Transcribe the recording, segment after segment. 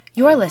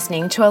You're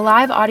listening to a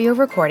live audio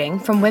recording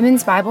from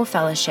Women's Bible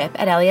Fellowship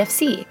at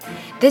LEFC.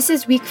 This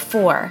is week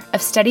 4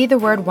 of Study the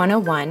Word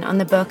 101 on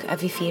the book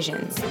of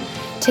Ephesians.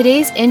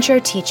 Today's intro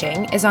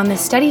teaching is on the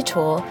study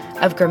tool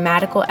of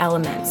grammatical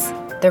elements.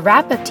 The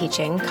wrap-up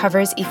teaching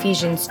covers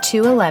Ephesians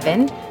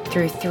 2:11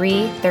 through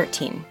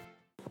 3:13.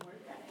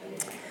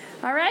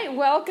 All right,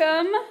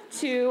 welcome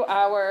to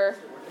our,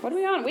 what are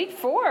we on, week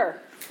 4.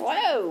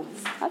 Whoa,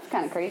 that's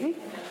kind of crazy.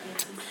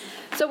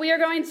 So we are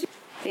going to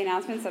the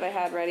announcements that I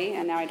had ready,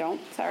 and now I don't.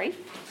 Sorry.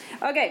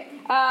 Okay.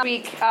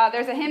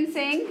 There's a hymn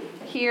sing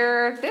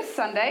here this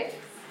Sunday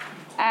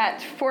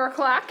at 4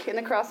 o'clock in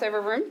the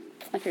crossover room,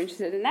 if you're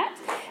interested in that.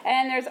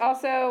 And there's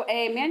also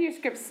a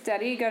manuscript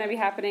study going to be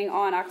happening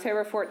on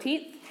October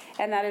 14th,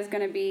 and that is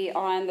going to be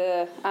on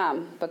the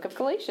book of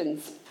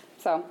Galatians.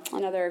 So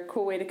another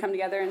cool way to come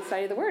together and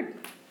study the Word.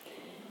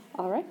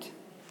 All right.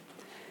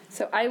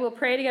 So I will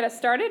pray to get us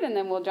started, and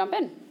then we'll jump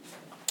in.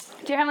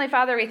 Dear Heavenly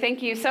Father, we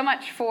thank you so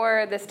much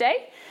for this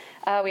day.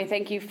 We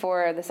thank you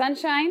for the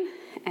sunshine,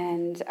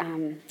 and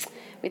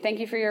we thank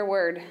you for your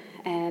word.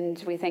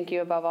 And we thank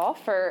you above all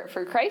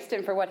for Christ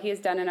and for what he has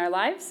done in our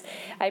lives.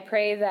 I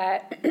pray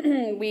that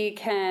we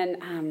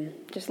can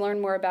just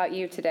learn more about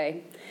you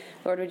today.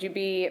 Lord, would you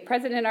be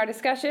present in our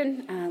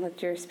discussion?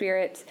 Let your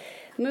spirit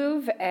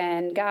move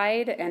and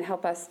guide and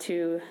help us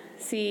to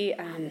see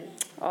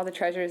all the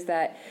treasures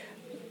that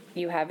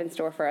you have in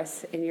store for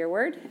us in your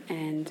word.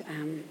 And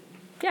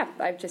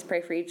I just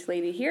pray for each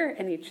lady here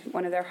and each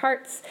one of their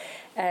hearts,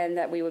 and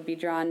that we would be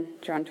drawn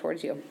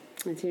towards you.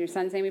 And in your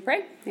Son's name we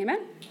pray.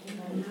 Amen.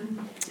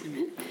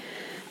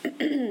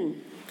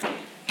 Amen.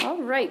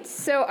 All right.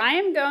 So I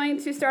am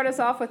going to start us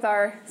off with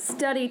our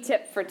study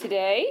tip for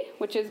today,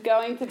 which is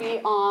going to be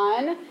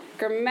on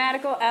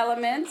grammatical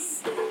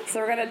elements.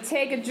 So we're going to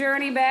take a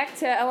journey back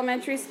to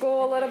elementary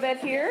school a little bit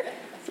here.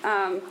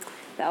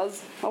 That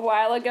was a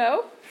while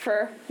ago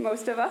for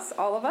most of us,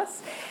 all of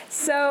us.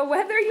 So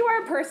whether you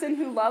are a person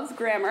who loves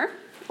grammar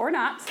or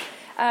not,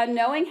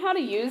 knowing how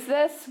to use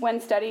this when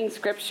studying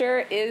Scripture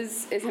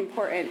is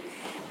important.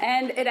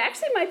 And it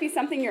actually might be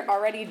something you're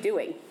already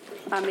doing.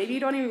 Maybe you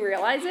don't even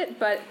realize it,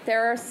 but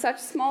there are such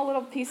small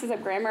little pieces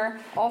of grammar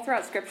all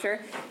throughout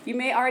Scripture. You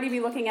may already be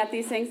looking at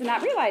these things and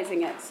not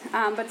realizing it.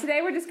 But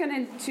today we're just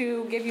going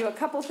to give you a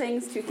couple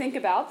things to think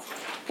about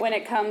when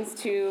it comes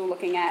to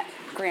looking at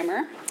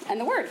grammar and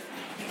the Word.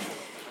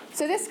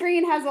 So this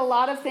screen has a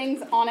lot of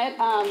things on it.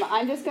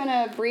 I'm just going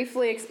to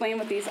briefly explain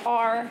what these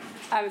are.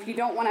 If you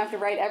don't want to have to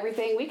write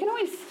everything, we can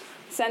always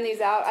send these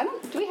out.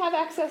 Do we have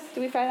access?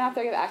 Do we find out if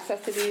they have access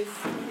to these?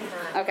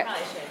 Okay.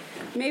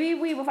 Maybe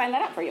we will find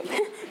that out for you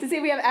to see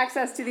if we have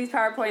access to these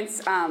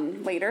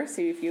PowerPoints later.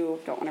 So if you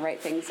don't want to write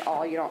things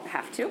all, you don't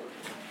have to.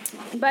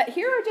 But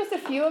here are just a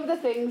few of the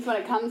things when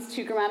it comes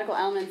to grammatical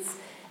elements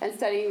and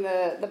studying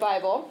the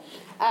Bible.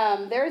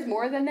 There is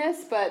more than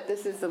this, but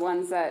this is the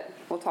ones that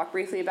we'll talk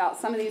briefly about.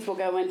 Some of these we'll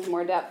go into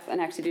more depth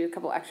and actually do a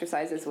couple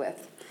exercises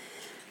with.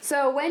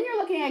 So when you're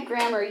looking at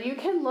grammar, you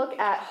can look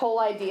at whole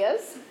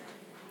ideas.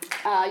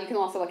 You can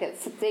also look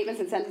at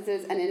statements and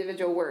sentences and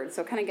individual words.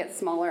 So it kind of gets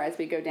smaller as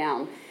we go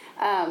down.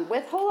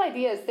 With whole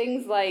ideas,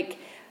 things like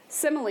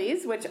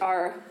similes, which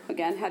are,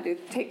 again, had to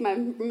take my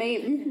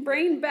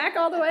brain back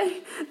all the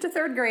way to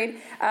 3rd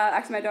grade.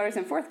 Actually, my daughter's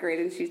in 4th grade,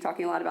 and she's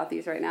talking a lot about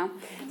these right now.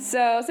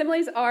 So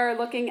similes are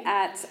looking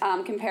at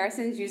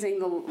comparisons using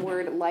the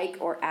word like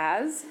or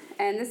as,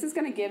 and this is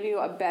going to give you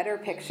a better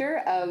picture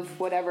of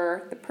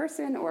whatever the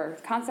person or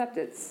concept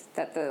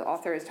that the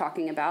author is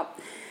talking about.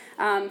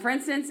 For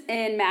instance,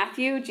 in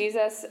Matthew,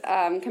 Jesus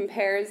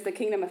compares the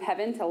kingdom of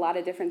heaven to a lot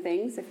of different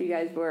things. If you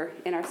guys were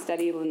in our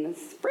study in the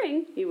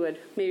spring, you would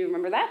maybe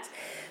remember that.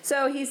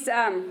 So he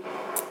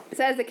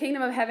says the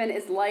kingdom of heaven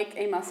is like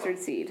a mustard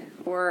seed,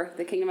 or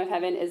the kingdom of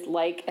heaven is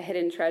like a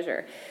hidden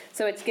treasure.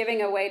 So it's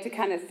giving a way to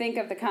kind of think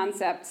of the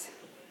concept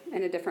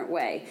in a different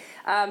way.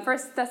 1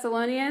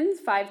 Thessalonians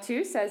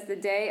 5:2 says the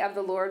day of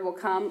the Lord will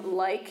come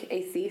like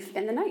a thief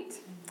in the night.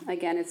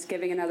 Again, it's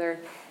giving another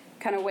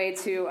kind of way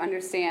to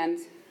understand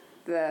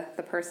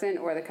the person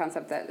or the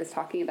concept that is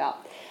talking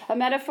about. A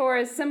metaphor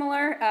is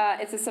similar.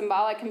 It's a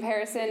symbolic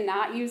comparison,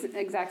 not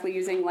exactly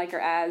using like or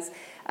as.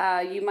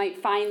 You might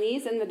find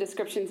these in the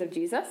descriptions of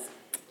Jesus.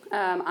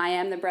 I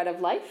am the bread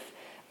of life,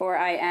 or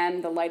I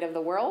am the light of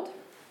the world.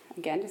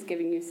 Again, just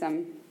giving you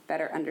some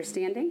better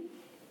understanding.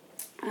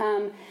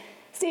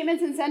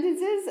 Statements and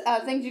sentences,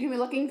 things you can be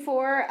looking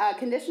for.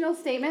 Conditional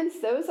statements,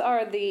 those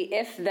are the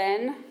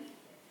if-then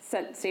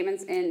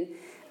statements in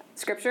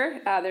Scripture.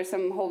 There's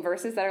some whole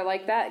verses that are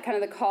like that,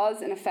 kind of the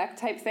cause and effect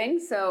type thing.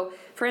 So,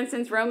 for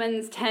instance,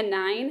 Romans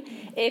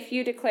 10:9, if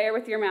you declare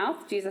with your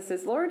mouth Jesus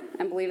is Lord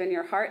and believe in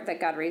your heart that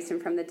God raised him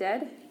from the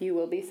dead, you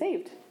will be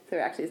saved. There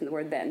actually isn't the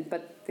word then,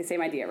 but the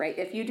same idea, right?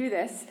 If you do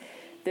this,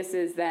 this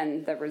is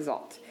then the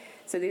result.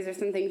 So these are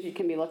some things you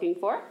can be looking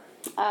for.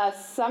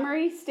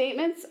 Summary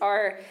statements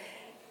are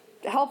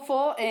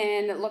helpful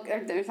in,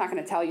 it's not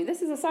going to tell you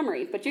this is a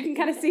summary, but you can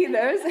kind of see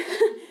those.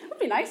 Would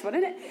be nice,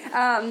 wouldn't it?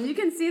 You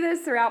can see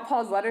this throughout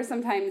Paul's letters.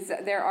 Sometimes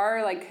there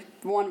are like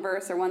one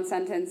verse or one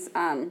sentence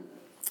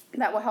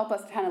that will help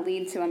us kind of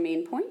lead to a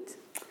main point.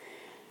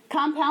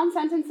 Compound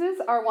sentences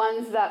are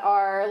ones that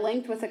are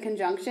linked with a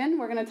conjunction.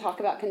 We're going to talk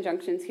about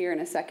conjunctions here in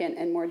a second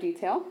in more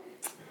detail.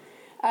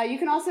 You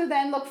can also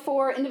then look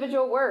for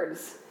individual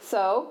words.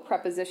 So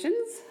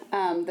prepositions,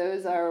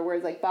 those are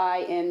words like by,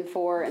 in,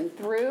 for, and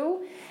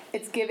through.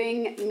 It's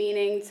giving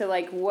meaning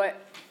to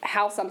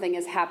how something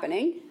is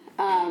happening.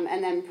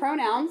 And then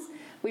pronouns,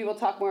 we will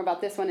talk more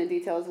about this one in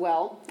detail as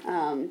well.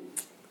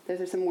 Those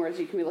are some words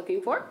you can be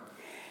looking for.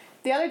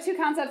 The other two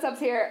concepts up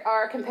here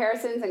are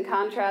comparisons and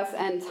contrasts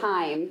and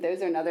time.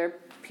 Those are another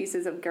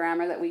pieces of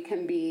grammar that we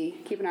can be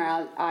keeping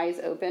our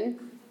eyes open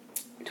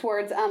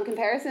towards.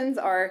 Comparisons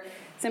are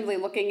simply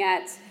looking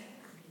at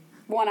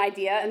one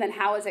idea and then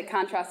how is it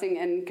contrasting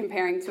and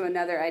comparing to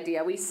another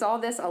idea. We saw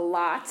this a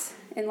lot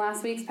in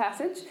last week's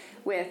passage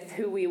with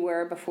who we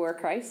were before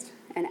Christ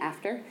and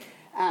after.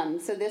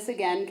 So this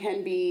again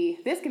can be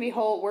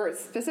whole words,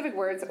 specific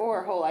words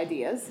or whole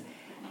ideas.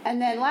 And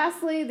then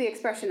lastly, the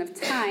expression of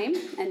time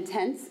and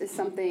tense is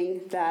something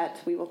that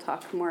we will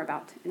talk more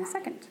about in a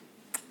second.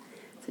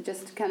 So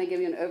just to kind of give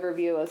you an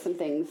overview of some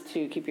things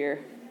to keep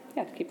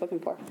looking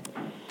for.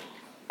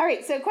 All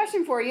right, so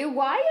question for you.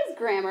 Why is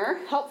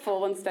grammar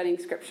helpful when studying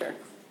Scripture?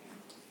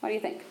 What do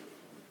you think?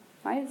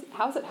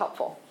 How is it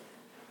helpful?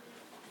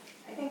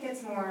 I think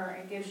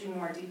it gives you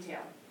more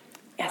detail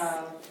Yes.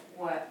 of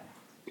what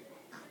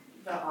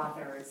the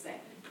author is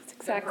saying.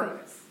 Exactly. The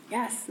purpose.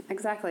 Yes,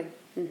 exactly.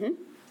 Mm-hmm.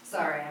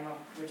 Sorry, I'm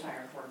a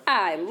retired worker.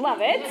 I love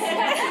it.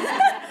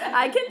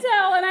 I can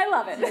tell, and I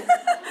love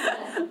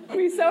it.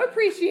 We so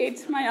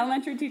appreciate my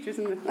elementary teachers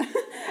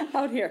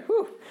out here.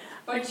 Whew.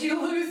 But you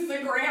lose the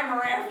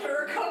grammar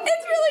after a couple.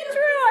 It's really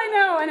true.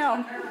 I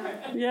know.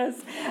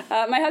 Yes.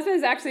 My husband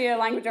is actually a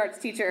language arts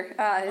teacher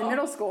in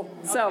middle school.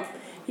 So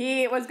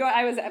he was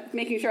I was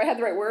making sure I had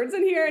the right words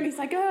in here, and he's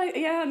like, oh,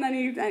 yeah. And then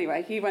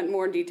he went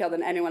more in detail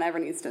than anyone ever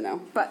needs to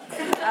know. But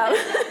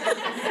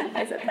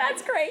I said,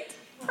 that's great.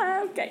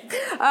 Okay.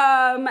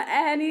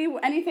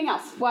 Anything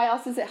else? Why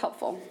else is it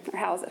helpful? Or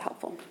how is it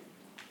helpful?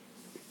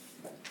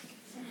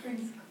 It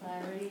brings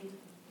clarity.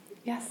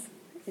 Yes,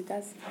 it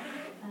does.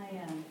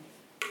 I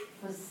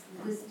was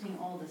listing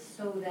all the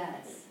so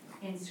that's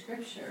in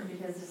Scripture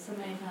because there's so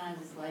many times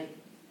it's like,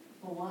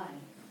 well, why?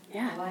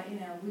 Yeah. Why,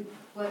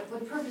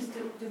 what purpose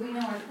do we know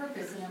our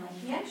purpose? And I'm like,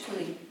 he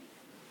actually,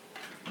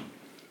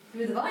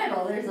 through the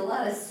Bible, there's a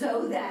lot of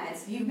so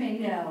that's you may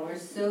know, or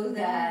so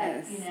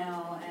that,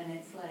 Yes. and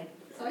it's like,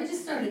 so I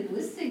just started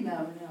listing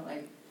them,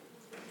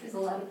 there's a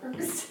lot of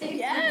purpose statements.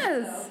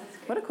 Yes. So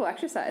What a cool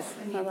exercise.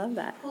 when I you love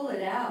that. pull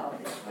it out,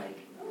 it's like,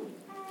 oh,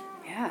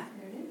 Yeah.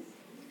 there it is.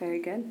 Very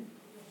good.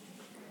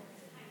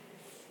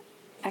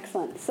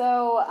 Excellent.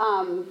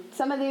 So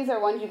some of these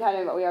are ones we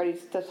already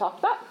just talked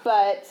about,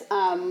 but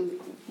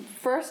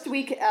first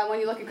week when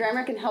you look at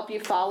grammar, it can help you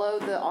follow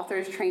the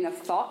author's train of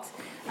thought.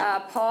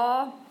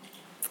 Paul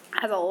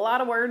has a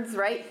lot of words,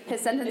 right?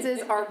 His sentences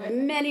are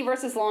many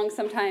verses long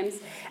sometimes,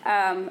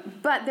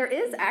 but there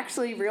is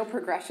actually real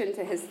progression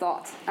to his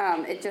thought.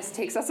 It just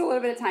takes us a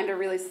little bit of time to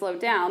really slow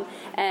down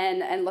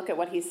and look at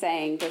what he's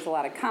saying. There's a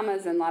lot of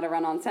commas and a lot of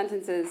run-on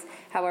sentences.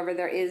 However,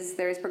 there is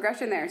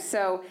progression there.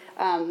 So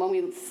when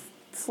we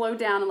slow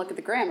down and look at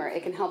the grammar,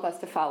 it can help us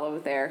to follow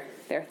their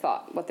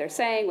thought, what they're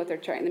saying, what they're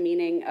trying, the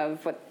meaning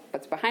of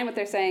what's behind what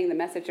they're saying, the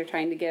message they're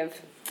trying to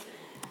give.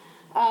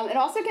 It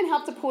also can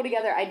help to pull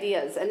together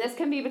ideas, and this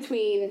can be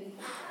between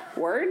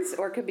words,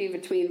 or it could be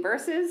between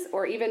verses,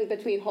 or even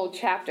between whole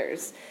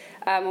chapters.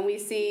 When we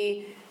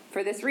see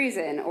for this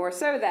reason, or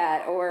so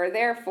that, or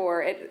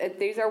therefore,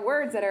 these are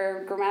words that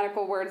are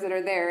grammatical words that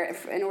are there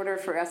in order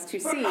for us to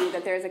see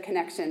that there's a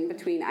connection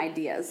between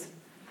ideas.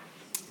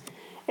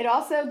 It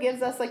also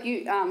gives us,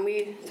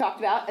 we talked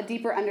about, a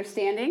deeper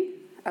understanding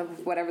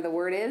of whatever the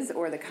word is,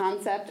 or the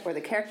concept, or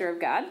the character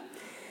of God.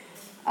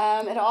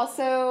 It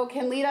also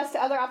can lead us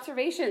to other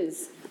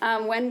observations.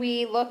 When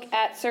we look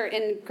at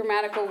certain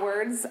grammatical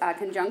words,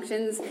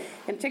 conjunctions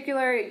in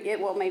particular, it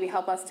will maybe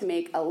help us to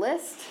make a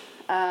list.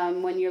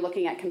 When you're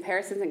looking at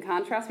comparisons and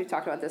contrasts, we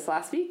talked about this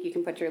last week. You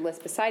can put your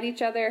list beside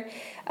each other.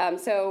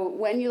 So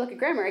when you look at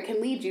grammar, it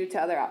can lead you to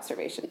other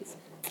observations.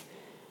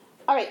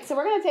 All right, so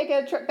we're going to take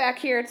a trip back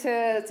here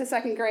to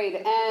second grade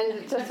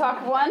and to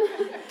talk 1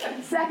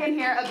 second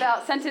here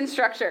about sentence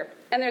structure.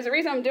 And there's a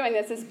reason I'm doing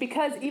this is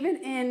because even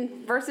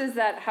in verses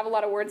that have a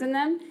lot of words in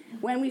them,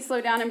 when we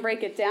slow down and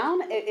break it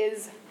down, it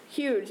is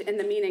huge in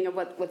the meaning of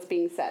what's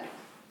being said.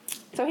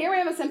 So here we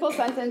have a simple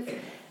sentence,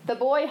 the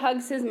boy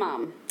hugs his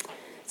mom.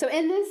 So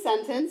in this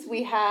sentence,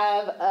 we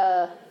have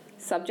a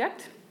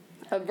subject,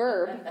 a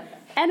verb,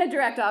 and a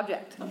direct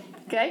object.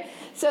 Okay?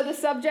 So the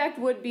subject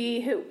would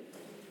be who?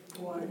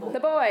 The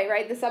boy,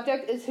 right? The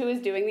subject is who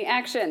is doing the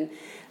action.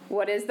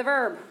 What is the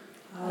verb?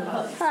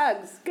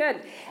 Hugs. Good.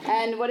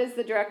 And what is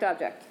the direct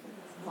object?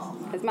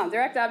 His mom.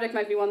 Direct object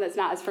might be one that's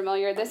not as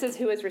familiar. This is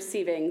who is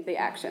receiving the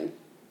action.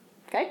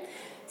 Okay?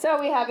 So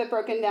we have it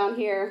broken down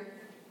here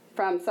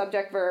from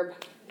subject, verb,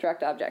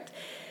 direct object.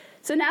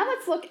 So now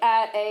let's look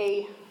at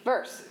a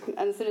verse.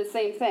 And so the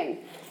same thing.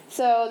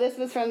 So this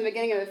was from the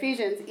beginning of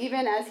Ephesians,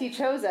 even as he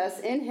chose us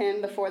in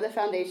him before the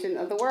foundation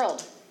of the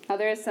world. Now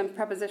there is some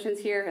prepositions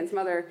here and some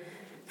other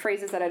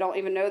phrases that I don't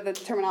even know the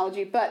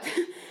terminology, but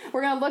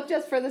we're going to look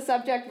just for the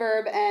subject,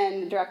 verb,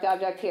 and direct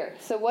object here.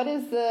 So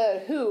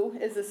who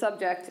is the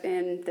subject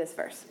in this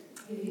verse?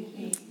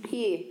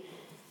 He.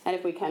 And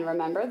if we can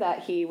remember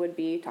that he would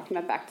be talking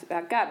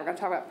about God. We're going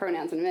to talk about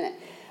pronouns in a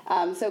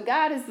minute. So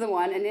God is the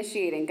one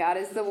initiating. God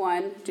is the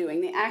one doing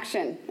the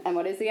action. And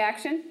what is the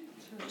action?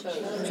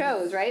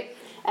 Chose, right?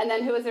 And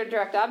then who is their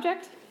direct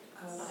object?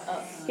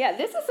 Yeah,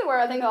 this is where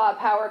I think a lot of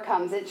power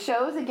comes. It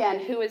shows, again,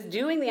 who is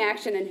doing the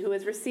action and who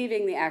is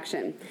receiving the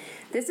action.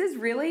 This is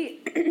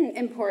really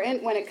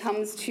important when it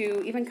comes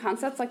to even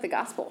concepts like the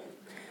gospel.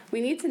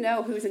 We need to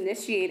know who's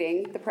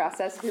initiating the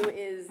process, who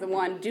is the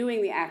one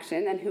doing the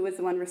action, and who is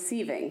the one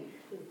receiving,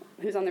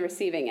 who's on the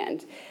receiving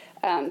end.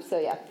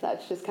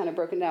 That's just kind of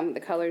broken down with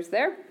the colors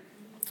there.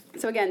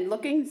 So again,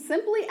 looking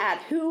simply at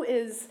who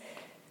is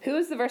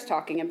the verse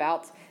talking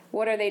about,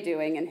 what are they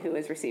doing, and who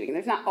is receiving.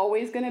 There's not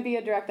always going to be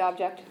a direct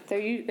object.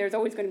 There's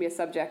always going to be a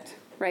subject,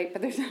 right?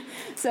 But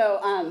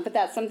but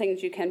that's something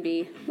that you can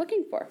be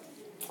looking for.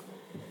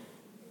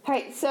 All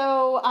right,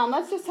 so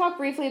let's just talk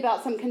briefly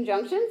about some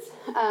conjunctions.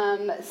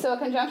 So a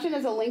conjunction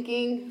is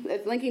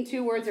linking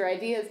two words or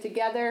ideas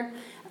together.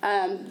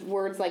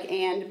 Words like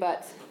and,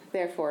 but,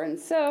 therefore, and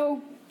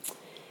so.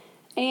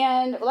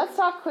 And let's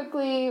talk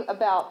quickly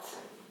about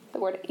the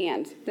word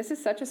and. This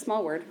is such a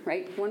small word,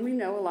 right? One we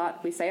know a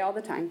lot, we say all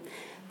the time.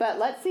 But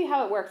let's see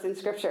how it works in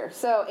Scripture.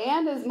 So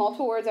and is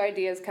multiple words or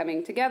ideas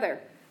coming together.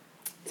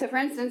 So for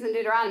instance, in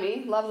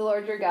Deuteronomy, love the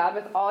Lord your God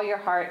with all your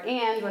heart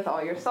and with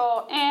all your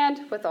soul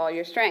and with all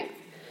your strength.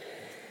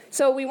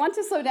 So we want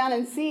to slow down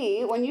and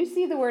see, when you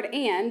see the word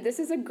and, this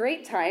is a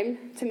great time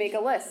to make a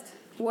list.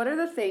 What are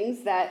the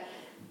things that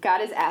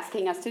God is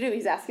asking us to do?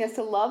 He's asking us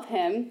to love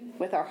him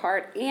with our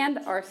heart and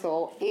our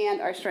soul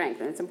and our strength.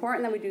 And it's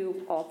important that we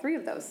do all three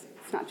of those.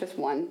 It's not just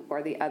one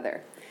or the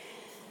other.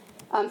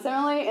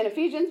 Similarly, in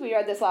Ephesians, we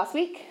read this last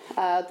week.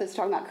 This is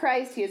talking about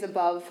Christ. He is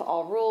above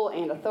all rule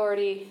and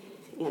authority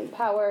and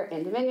power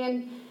and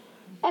dominion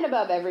and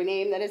above every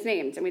name that is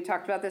named. And we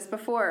talked about this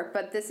before,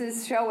 but this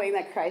is showing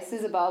that Christ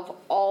is above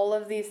all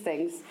of these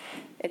things.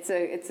 It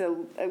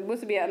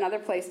would be another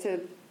place to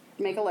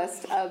make a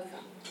list of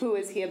who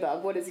is he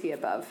above, what is he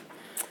above.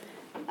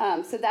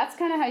 So that's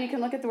kind of how you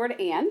can look at the word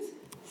and.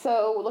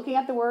 So looking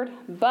at the word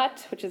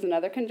but, which is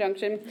another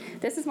conjunction,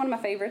 this is one of my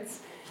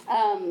favorites.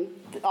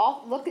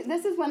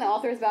 This is when the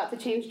author is about to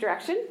change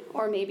direction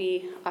or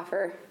maybe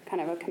offer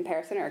kind of a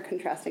comparison or a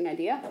contrasting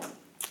idea.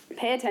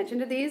 Pay attention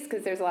to these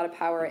because there's a lot of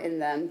power in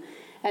them.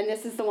 And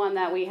this is the one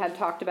that we had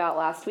talked about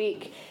last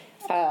week.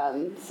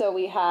 So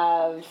we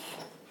all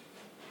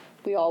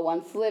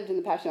once lived in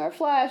the passion of our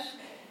flesh,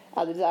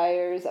 the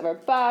desires of our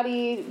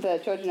body, the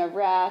children of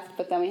wrath,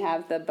 but then we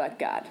have the but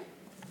God.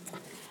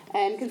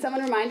 And can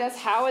someone remind us,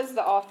 how is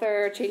the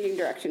author changing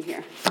direction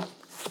here?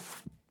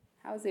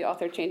 How is the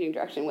author changing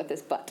direction with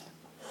this but?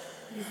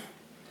 He's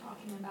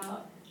talking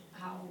about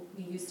how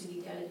we used to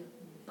be dead,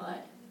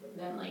 but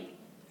then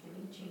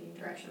changing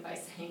direction by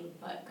saying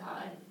but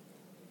God,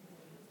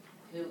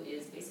 who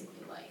is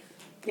basically life.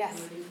 Yes.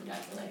 And we die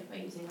for life by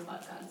using the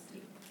but God.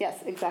 Yes,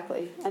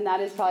 exactly. And that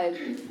is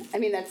probably,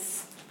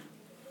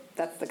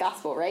 that's the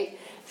gospel, right?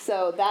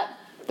 So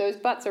those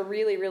buts are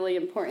really, really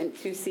important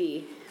to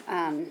see.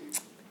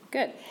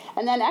 Good.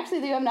 And then actually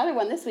we have another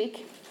one this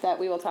week that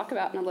we will talk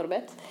about in a little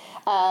bit.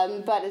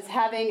 But it's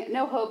having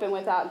no hope and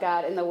without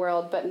God in the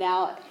world, but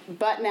now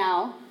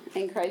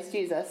in Christ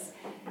Jesus,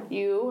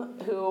 you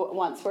who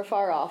once were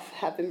far off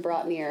have been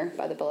brought near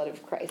by the blood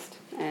of Christ.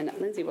 And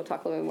Lindsay will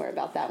talk a little bit more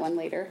about that one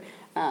later.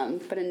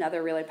 But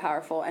another really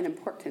powerful and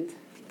important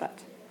but.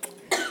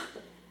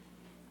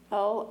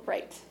 All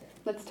right.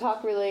 Let's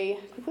talk really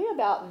quickly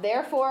about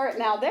therefore.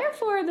 Now,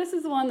 therefore, this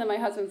is the one that my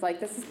husband's like,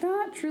 this is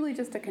not truly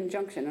just a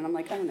conjunction. And I'm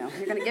like, oh no,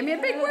 you're going to give me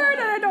a big word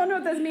and I don't know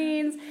what this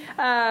means.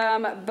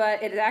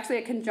 But it is actually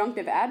a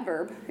conjunctive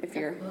adverb, if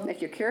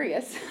you're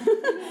curious.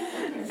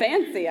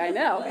 Fancy, I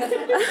know.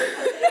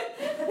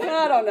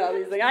 I don't know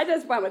these things. I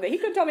just went with it. He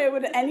could tell me it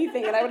would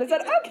anything and I would have said,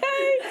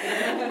 okay.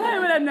 I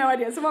would have no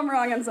idea. So if I'm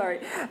wrong, I'm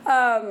sorry.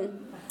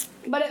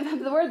 But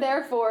the word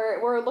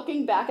therefore, we're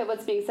looking back at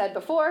what's being said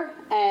before.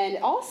 And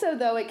also,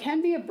 though, it can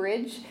be a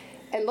bridge.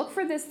 And look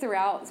for this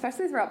throughout,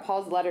 especially throughout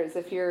Paul's letters,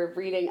 if you're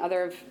reading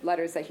other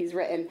letters that he's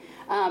written,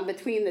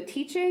 between the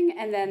teaching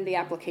and then the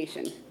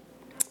application.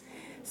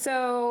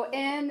 So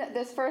in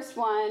this first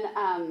one,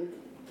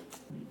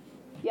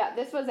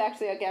 this was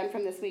actually, again,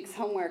 from this week's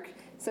homework.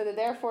 So the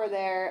therefore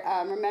there,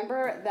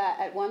 remember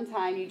that at one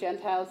time you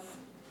Gentiles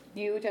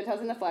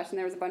in the flesh, and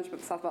there was a bunch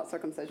of stuff about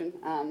circumcision,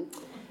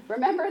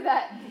 remember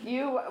that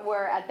you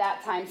were at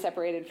that time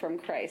separated from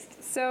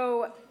Christ.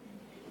 So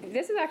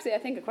this is actually, I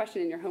think, a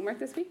question in your homework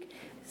this week.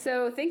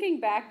 So thinking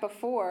back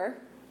before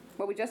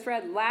what we just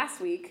read last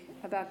week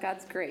about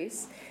God's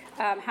grace,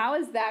 how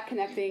is that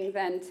connecting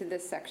then to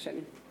this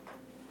section?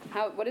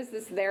 What is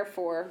this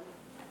therefore?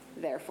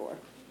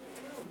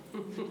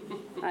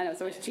 I know,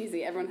 so it's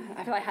cheesy. Everyone,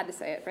 I feel like I had to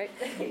say it, right?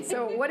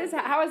 So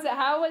how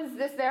is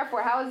this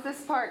therefore, how is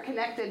this part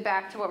connected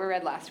back to what we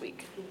read last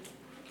week?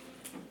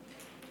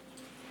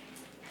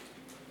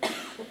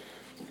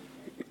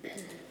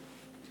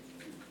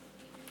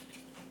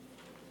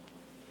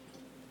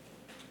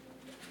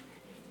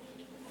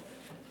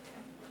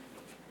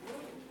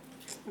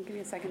 I'll give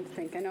you a second to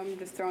think. I know I'm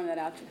just throwing that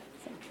out.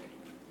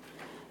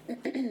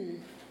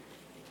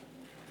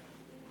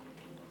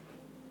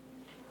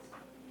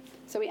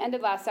 So we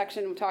ended last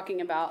section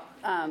talking about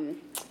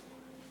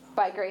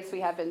by grace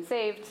we have been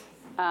saved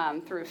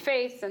through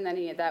faith, and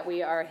then that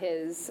we are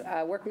his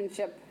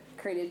workmanship,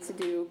 created to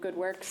do good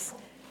works.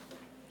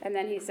 And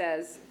then he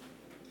says,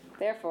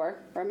 therefore,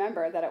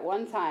 remember that at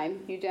one time,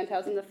 you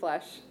Gentiles in the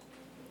flesh,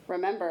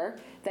 remember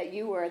that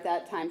you were at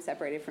that time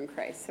separated from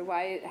Christ. So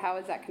how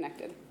is that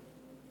connected?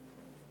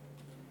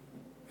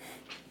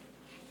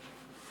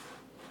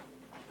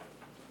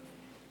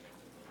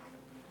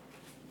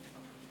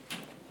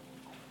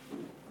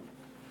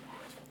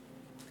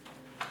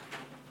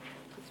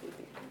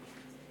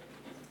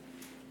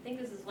 I think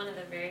this is one of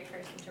the very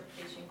first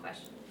interpretation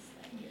questions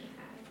that you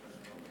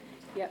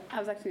had. Yep, I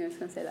was actually just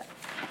going to say that.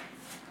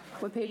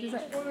 What page is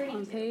that?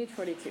 On page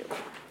 42.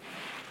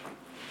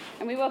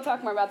 And we will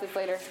talk more about this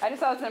later. I just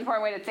thought it's an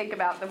important way to think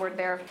about the word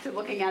there, to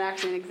looking at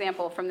actually an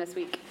example from this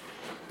week.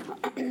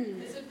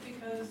 Is it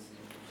because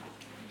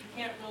you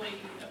can't really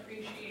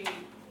appreciate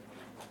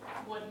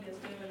what he has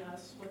given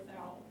us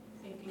without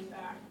thinking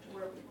back to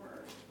where we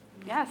were?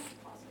 Yes.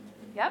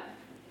 Yep.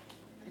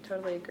 I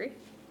totally agree.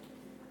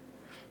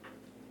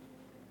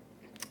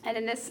 And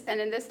in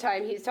this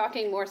time, he's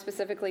talking more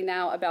specifically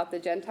now about the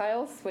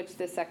Gentiles, which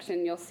this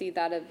section, you'll see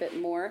that a bit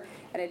more.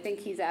 And I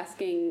think he's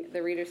asking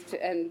the readers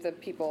and the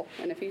people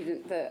in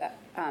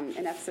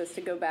Ephesus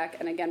to go back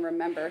and again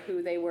remember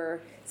who they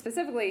were,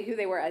 specifically who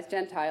they were as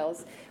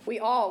Gentiles. We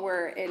all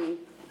were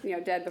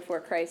dead before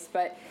Christ,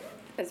 but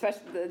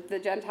especially the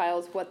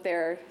Gentiles, what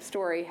their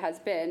story has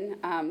been.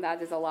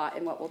 That is a lot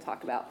in what we'll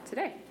talk about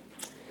today.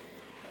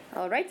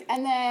 All right,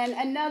 and then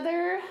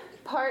another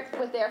part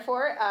with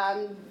therefore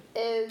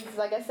is,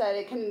 like I said,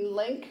 it can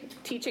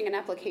link teaching and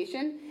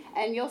application.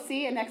 And you'll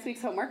see in next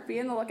week's homework,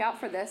 be on the lookout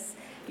for this,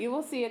 you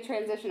will see a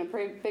transition, a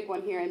pretty big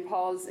one here in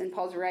Paul's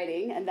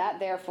writing. And that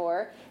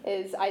therefore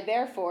is, I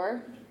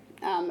therefore,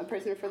 a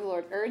prisoner for the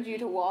Lord, urge you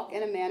to walk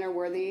in a manner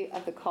worthy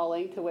of the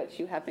calling to which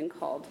you have been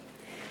called.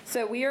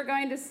 So we are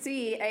going to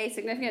see a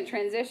significant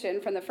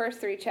transition from the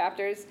first 3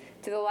 chapters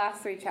to the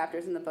last 3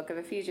 chapters in the book of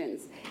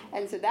Ephesians.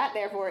 And so that,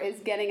 therefore, is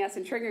getting us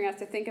and triggering us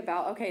to think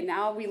about, okay,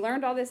 now we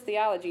learned all this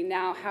theology.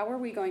 Now, how are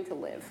we going to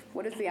live?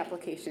 What is the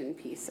application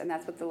piece? And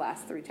that's what the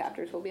last 3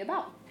 chapters will be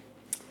about.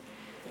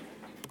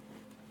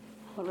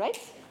 All right.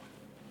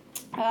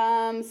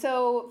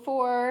 So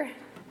for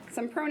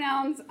some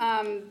pronouns,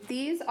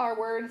 these are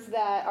words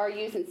that are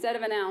used instead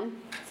of a noun.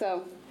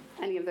 So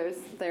any of those,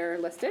 they're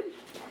listed.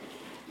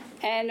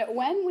 And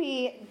when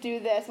we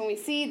do this, when we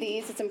see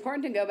these, it's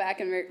important to go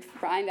back and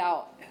find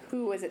out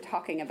who is it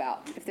talking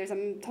about. If there's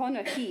a ton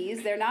of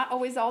he's, they're not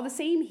always all the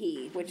same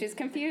he, which is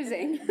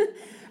confusing.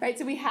 Right?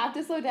 So we have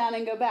to slow down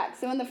and go back.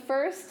 So in the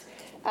first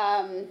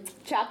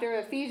chapter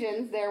of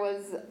Ephesians, there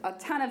was a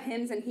ton of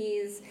hims and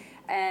he's.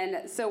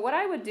 And so what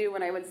I would do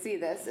when I would see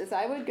this is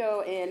I would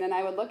go in and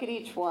I would look at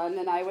each one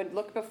and I would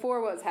look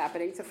before what was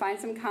happening to find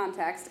some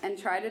context and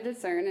try to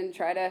discern and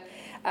try to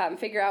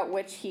figure out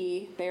which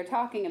he they're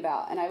talking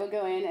about. And I would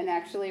go in and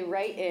actually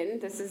write in,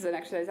 this is an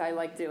exercise I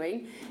like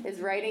doing, is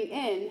writing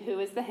in who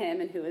is the him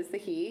and who is the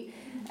he,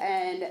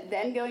 and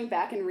then going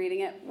back and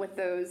reading it with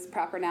those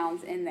proper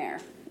nouns in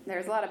there.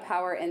 There's a lot of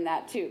power in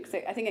that too, because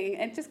I think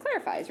it just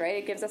clarifies, right?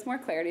 It gives us more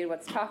clarity to what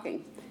it's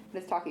talking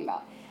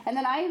about. And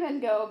then I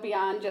even go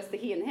beyond just the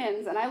he and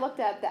hims, and I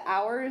looked at the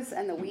ours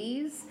and the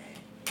we's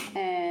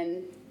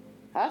and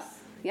us,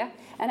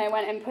 and I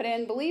went and put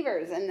in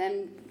believers, and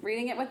then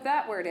reading it with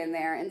that word in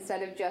there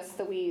instead of just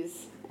the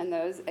we's and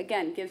those,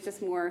 again, gives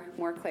just more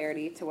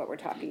clarity to what we're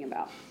talking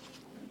about.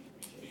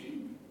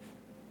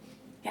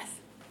 Yes?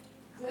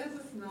 This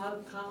is not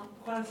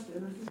a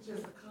question, this is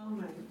just a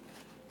comment.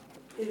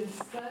 In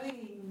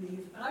studying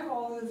these, I've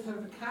always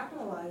have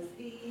capitalized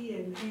he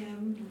and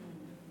him,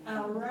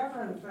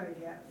 reverence, I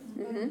guess.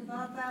 But it's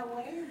not that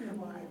way in the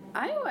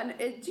Bible.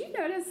 Do you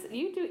notice,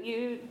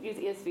 you use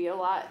ESV a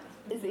lot.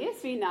 Is the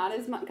ESV not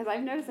as much, because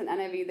I've noticed in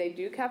NIV they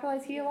do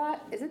capitalize he a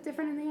lot. Is it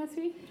different in the ESV?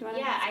 Do you want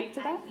to speak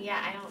to that?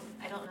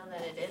 I don't know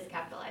that it is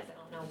capitalized. I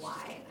don't know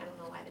why. I don't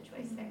know why the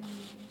choice there.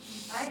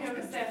 I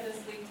noticed that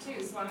this week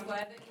too, so I'm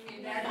glad that you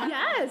made that.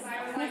 Yes.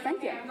 I was like,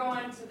 Thank you. I'm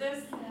going to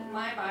this,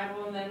 my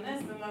Bible, and then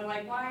this, and I'm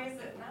like, why is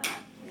it not?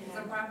 It's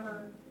a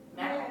proper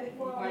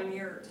when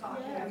you're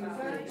talking about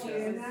it.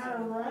 Exactly, and not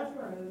a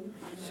reverence.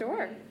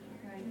 Sure.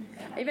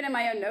 Even in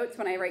my own notes,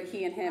 when I write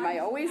he and him, I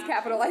always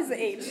capitalize the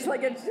H.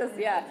 Like it's just,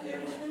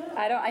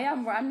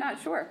 I'm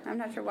not sure. I'm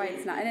not sure why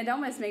it's not. And it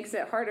almost makes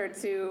it harder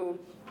to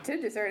to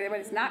discern it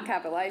when it's not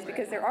capitalized,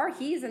 because there are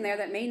he's in there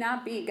that may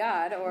not be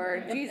God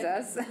or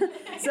Jesus.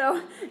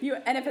 So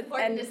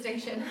Important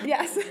distinction.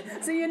 Yes.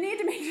 So you need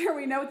to make sure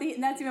we know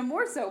and that's even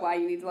more so why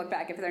you need to look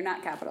back if they're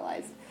not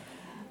capitalized.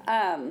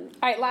 All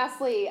right,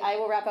 lastly, I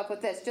will wrap up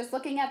with this. Just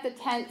looking at the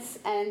tense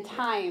and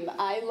time,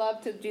 I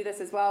love to do this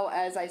as well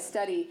as I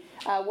study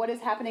what is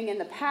happening in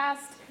the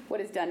past,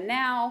 what is done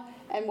now,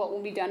 and what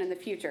will be done in the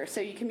future.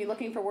 So you can be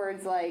looking for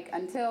words like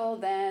until,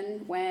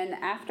 then, when,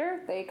 after.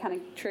 They kind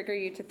of trigger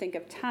you to think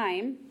of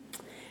time.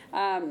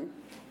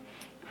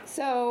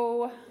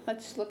 So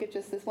let's look at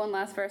just this one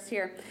last verse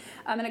here.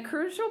 And a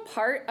crucial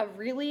part of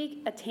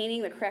really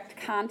attaining the correct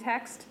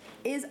context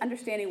is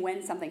understanding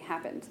when something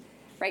happened.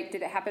 Right?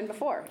 Did it happen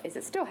before? Is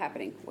it still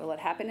happening? Will it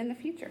happen in the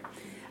future?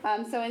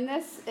 So in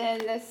this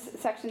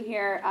section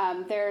here,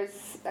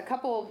 there's a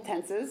couple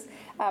tenses,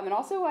 and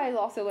also I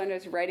also learned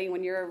as writing,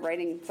 when you're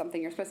writing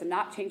something, you're supposed to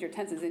not change your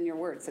tenses in your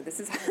words. So this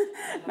is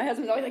my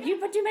husband's always like, you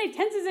put too many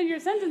tenses in your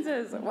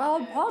sentences.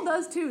 Well, Paul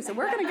does too, so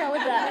we're going to go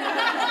with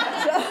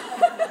that.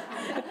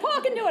 So if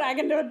Paul can do it, I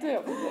can do it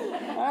too.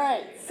 All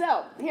right.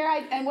 So here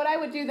what I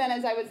would do then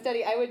is I would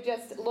study. I would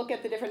just look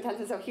at the different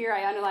tenses. So here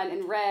I underlined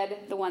in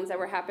red the ones that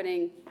were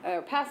happening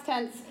past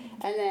tense,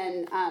 and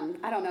then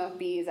I don't know if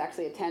be is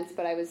actually a tense,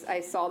 but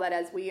I saw that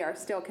as we are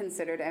still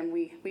considered, and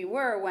we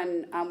were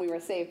when we were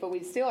saved, but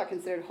we still are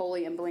considered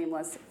holy and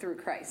blameless through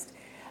Christ,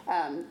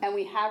 and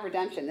we have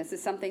redemption. This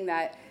is something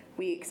that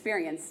we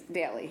experience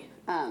daily.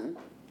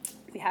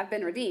 We have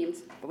been redeemed,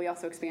 but we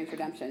also experience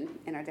redemption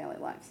in our daily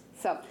lives.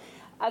 So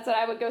that's what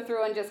I would go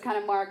through and just kind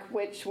of mark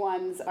which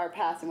ones are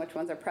past and which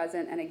ones are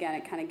present, and again,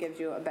 it kind of gives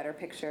you a better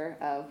picture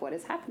of what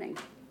is happening.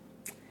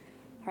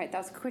 All right, that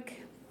was a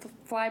quick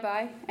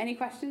flyby. Any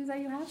questions that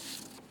you have?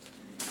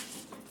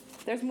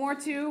 There's more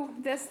to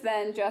this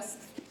than just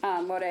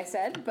what I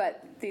said,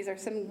 but these are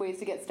some ways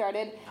to get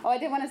started. Oh, I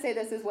did want to say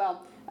this as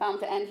well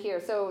to end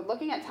here. So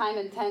looking at time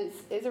and tense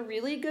is a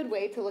really good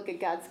way to look at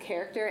God's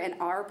character and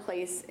our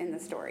place in the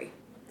story,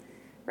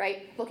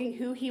 right? Looking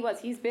who he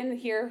was. He's been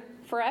here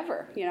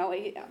forever,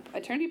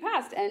 eternity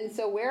past. And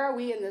so where are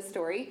we in this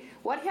story?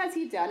 What has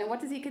he done, and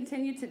what does he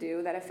continue to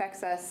do that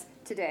affects us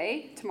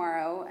today,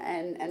 tomorrow,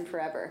 and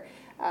forever?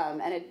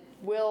 And it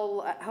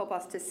will help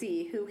us to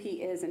see who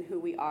he is and who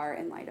we are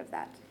in light of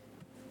that.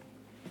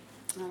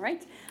 All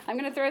right. I'm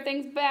going to throw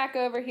things back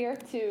over here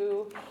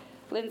to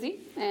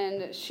Lindsay,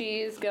 and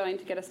she's going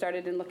to get us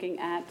started in looking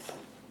at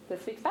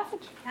this week's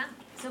passage. Yeah.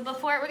 So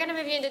we're going to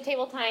move you into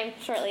table time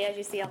shortly, as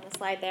you see on the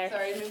slide there.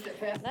 Sorry, I moved it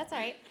fast. That's all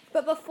right.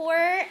 But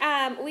before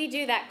we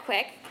do that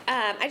quick,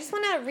 I just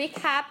want to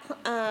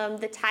recap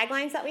the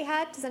taglines that we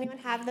had. Does anyone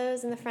have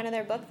those in the front of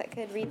their book that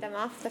could read them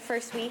off the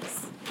first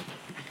week's?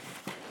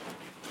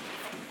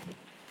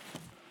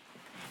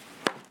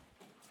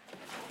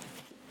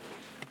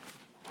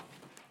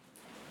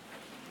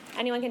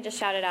 Anyone can just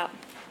shout it out.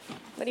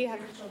 What do you have?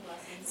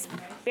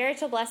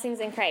 Spiritual blessings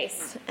in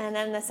Christ. And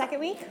then the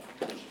second week?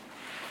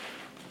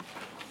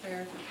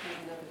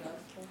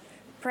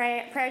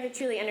 Prayer to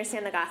truly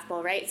understand the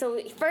gospel, right? So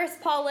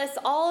first, Paul lists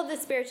all of the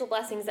spiritual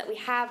blessings that we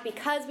have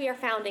because we are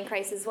found in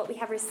Christ. This is what we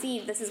have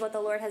received. This is what the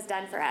Lord has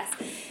done for us.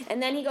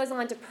 And then he goes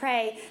on to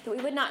pray that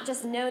we would not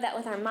just know that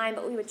with our mind,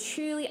 but we would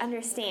truly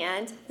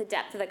understand the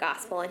depth of the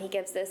gospel. And he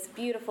gives this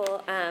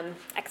beautiful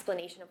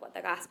explanation of what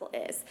the gospel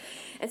is.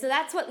 And so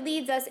that's what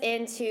leads us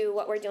into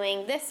what we're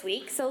doing this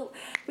week. So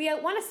we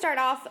want to start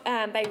off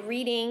by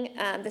reading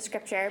the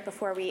scripture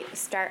before we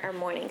start our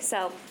morning.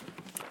 So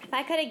if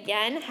I could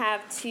again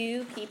have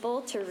two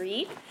people to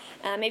read,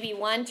 maybe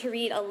one to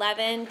read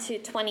 11 to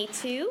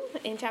 22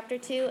 in chapter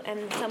 2,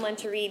 and someone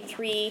to read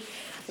 3,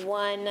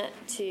 1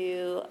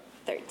 to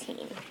 13.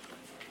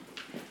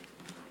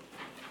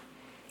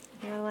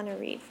 I want to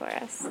read for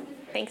us.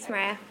 Thanks,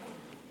 Mariah.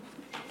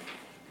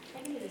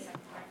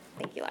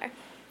 Thank you, Laura.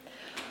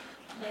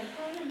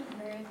 Therefore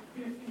remember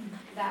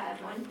that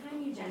at one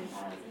time you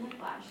Gentiles in the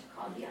flesh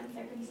called the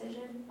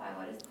uncircumcision by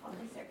what is called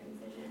the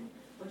circumcision,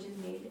 which is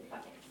made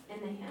in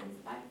the hands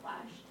by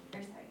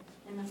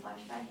in the flesh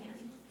by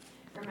hands.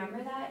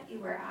 Remember that you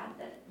were at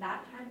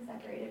that time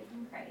separated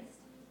from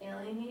Christ,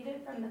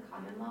 alienated from the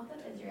commonwealth of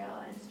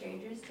Israel and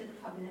strangers to the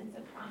covenants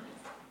of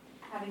promise,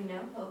 having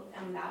no hope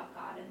and without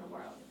God in the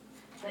world.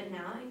 But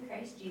now in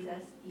Christ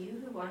Jesus,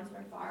 you who once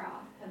were far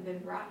off have been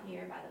brought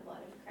near by the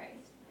blood of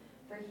Christ.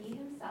 For he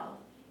himself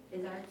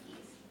is our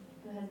peace,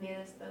 who has made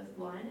us both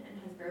one and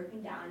has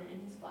broken down in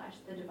his flesh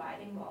the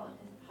dividing wall of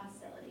his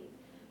hostility,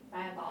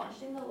 by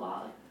abolishing the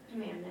law of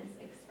commandments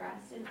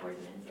expressed in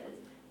ordinances,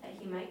 that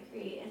he might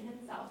create in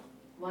himself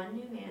one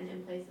new man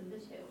in place of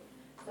the two,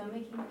 so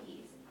making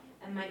peace,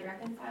 and might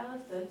reconcile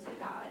us both to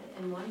God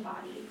in one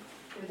body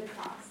through the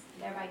cross,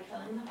 thereby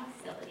killing the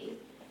hostility.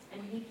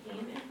 And he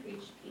came and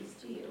preached peace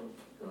to you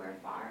who are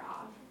far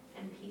off,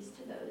 and peace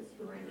to those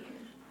who are near.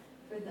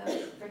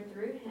 For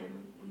through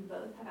him we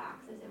both have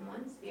access in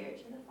one spirit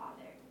to the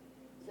Father.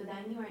 So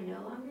then you are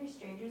no longer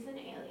strangers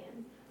and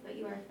aliens, but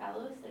you are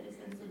fellow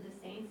citizens with the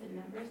saints and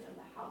members of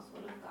the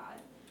household of God,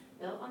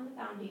 built on the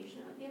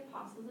foundation of the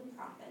apostles and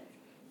prophets,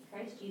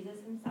 Christ Jesus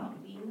himself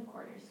being the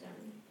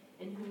cornerstone,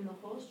 in whom the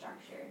whole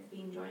structure,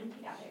 being joined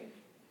together,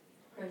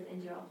 grows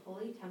into a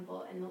holy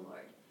temple in the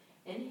Lord.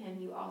 In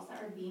him you also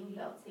are being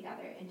built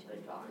together into a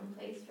dwelling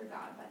place for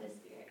God by the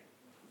Spirit.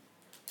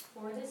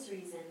 For this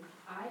reason,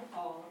 I,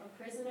 Paul,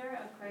 a prisoner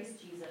of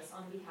Christ Jesus,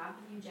 on behalf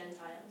of you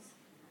Gentiles,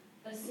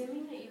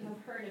 assuming that you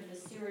have heard of the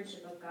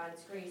stewardship of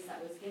God's grace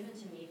that was given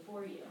to me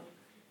for you,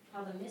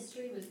 how the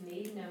mystery was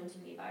made known to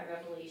me by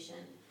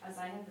revelation, as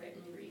I have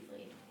written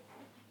briefly.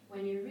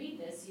 When you read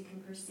this, you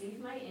can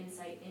perceive my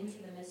insight into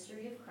the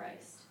mystery of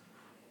Christ,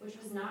 which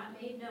was not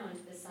made known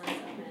to the sons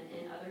of men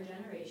in other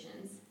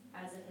generations,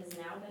 as it has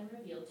now been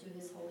revealed to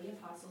his holy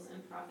apostles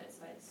and prophets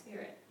by the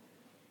Spirit.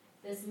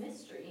 This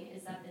mystery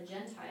is that the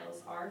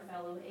Gentiles are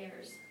fellow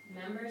heirs,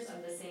 members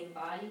of the same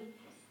body,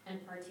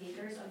 and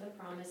partakers of the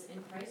promise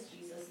in Christ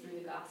Jesus through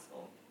the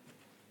gospel.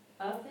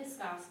 Of this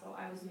gospel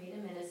I was made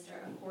a minister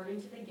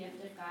according to the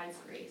gift of God's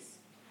grace,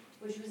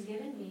 which was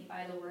given me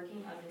by the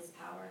working of his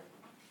power.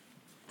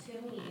 To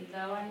me,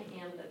 though I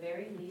am the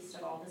very least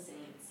of all the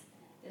saints,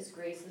 this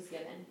grace was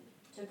given,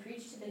 to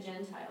preach to the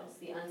Gentiles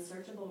the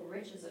unsearchable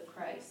riches of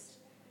Christ,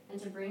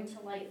 and to bring to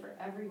light for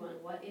everyone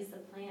what is the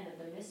plan of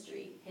the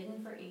mystery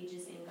hidden for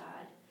ages in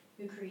God,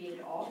 who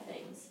created all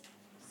things,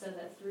 so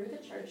that through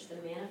the church the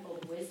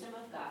manifold wisdom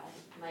of God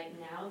might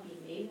now be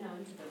made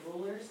known to the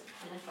rulers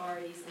and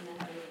authorities in the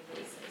heavenly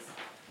places.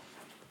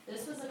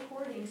 This was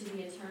according to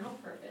the eternal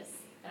purpose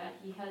that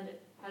he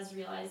has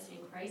realized in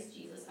Christ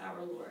Jesus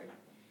our Lord,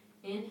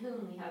 in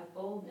whom we have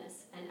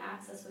boldness and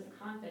access with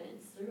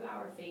confidence through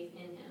our faith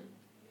in him.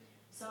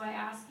 So I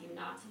ask you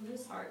not to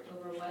lose heart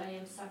over what I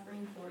am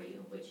suffering for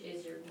you, which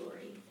is your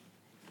glory.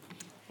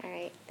 All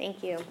right,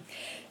 thank you.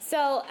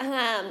 So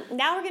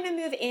now we're going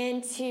to move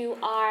into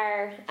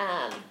our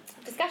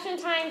discussion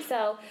time.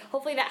 So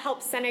hopefully that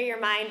helps center your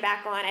mind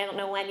back on, I don't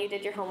know when you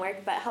did your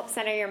homework, but help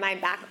center your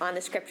mind back on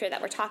the scripture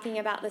that we're talking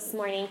about this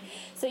morning.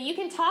 So you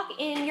can talk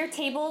in your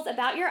tables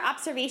about your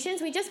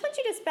observations. We just want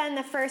you to spend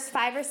the first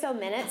 5 or so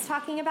minutes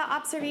talking about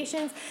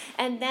observations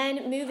and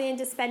then move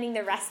into spending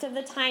the rest of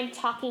the time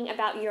talking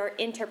about your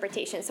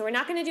interpretation. So we're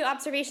not going to do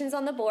observations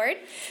on the board,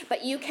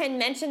 but you can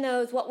mention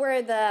those. What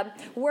were the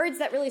words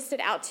that really stood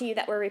out to you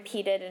that were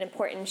repeated and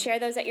important? Share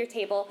those at your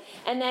table.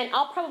 And then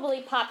I'll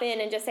probably pop in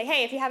and just say,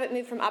 hey, if you haven't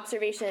moved from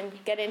observation,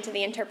 get into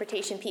the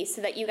interpretation piece so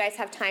that you guys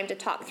have time to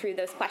talk through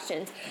those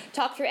questions.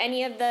 Talk through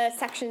any of the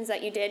sections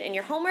that you did in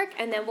your homework,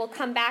 and then we'll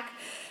come back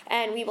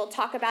and we will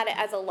talk about it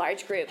as a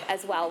large group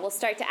as well. We'll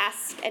start to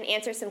ask and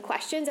answer some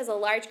questions as a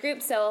large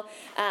group, so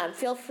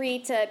feel free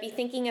to be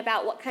thinking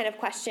about what kind of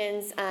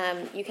questions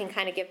you can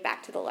kind of give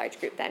back to the large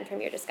group then from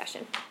your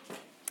discussion.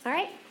 All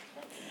right?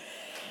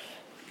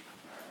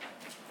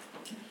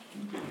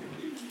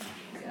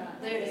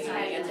 There's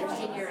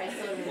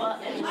All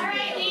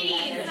right,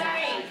 ladies,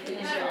 sorry.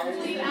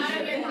 Leave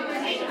out of your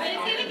conversation, but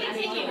it's going to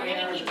continue. We're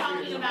going to keep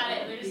talking about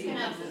it. We're just going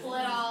to pull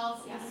it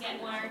all,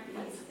 get more in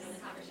the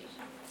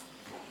conversation.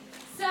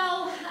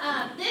 So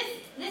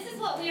this is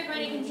what we are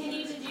going to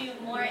continue to do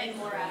more and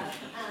more of,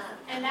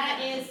 and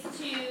that is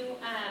to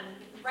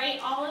write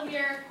all of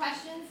your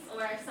questions,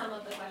 or some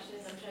of the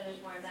questions, I'm sure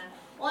there's more of them,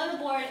 on the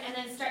board, and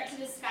then start to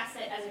discuss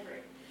it as a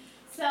group.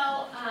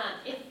 So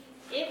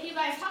if you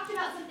guys talked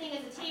about something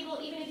as a table,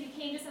 even if you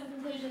came to some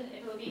conclusion,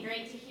 it would be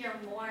great to hear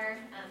more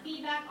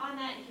feedback on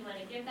that if you want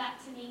to give that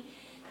to me.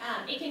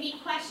 It can be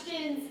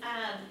questions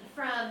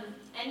from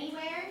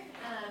anywhere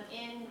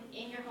in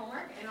your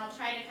homework, and I'll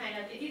try to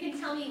kind of, if you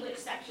can tell me which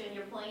section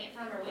you're pulling it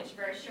from or which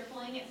verse you're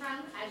pulling it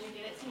from as you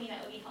give it to me,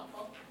 that would be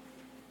helpful.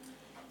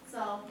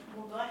 So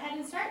we'll go ahead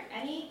and start.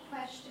 Any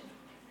question?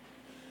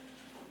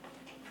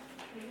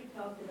 You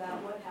talked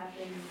about what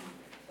happened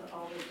to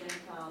all the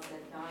Gentiles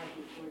that died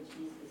before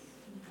Jesus.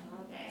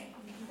 Okay.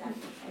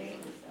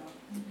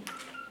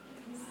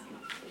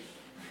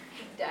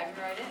 Diving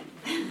right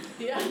in.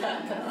 Yeah.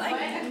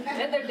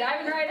 Then they're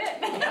diving right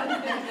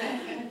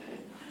in.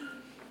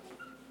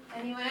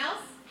 Anyone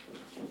else?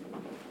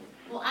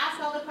 We'll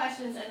ask all the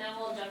questions and then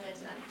we'll jump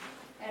into them.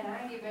 And I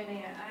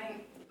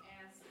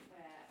asked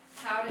that,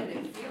 how did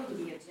it feel to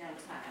be a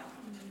Gentile?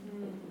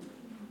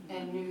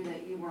 And knew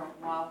that you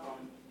weren't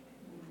welcome?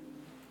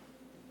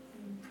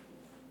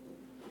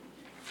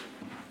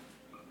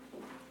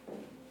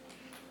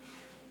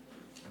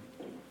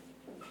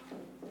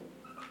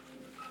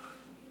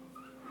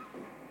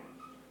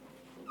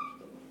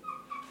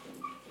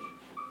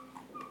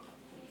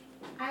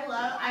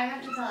 I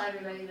have to tell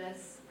everybody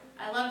this.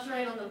 I love to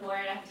write on the board.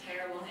 I have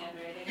terrible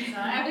handwriting, so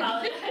I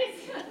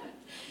apologize.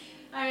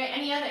 All right,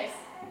 any others?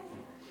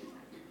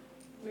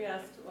 We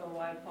asked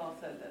why Paul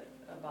said that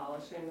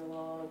abolishing the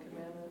law and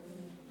commandments.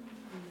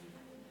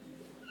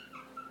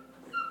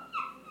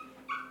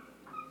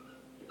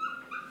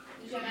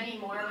 Did you have any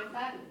more with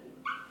that?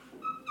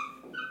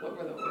 What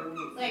were the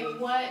ordinances? Like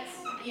what?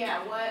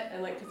 Yeah, what?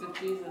 And like, because if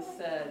Jesus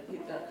said he's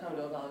not come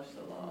to abolish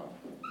the law.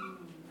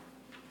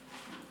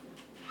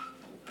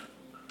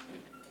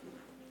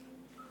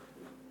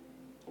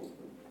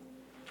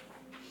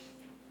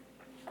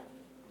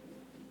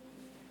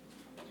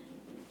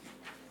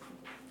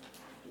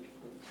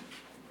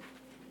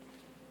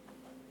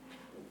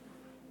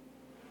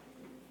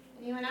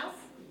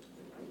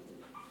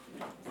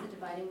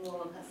 dividing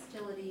wall of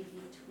hostility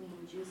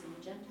between Jews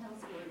and Gentiles,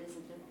 or it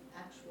isn't an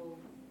actual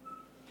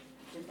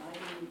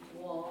dividing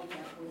wall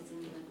that was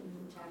in the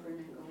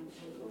tabernacle?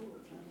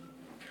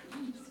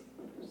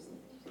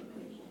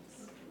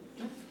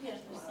 Yes,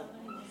 there's so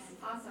many ways.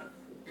 Awesome.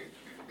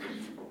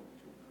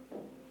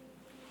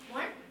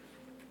 More?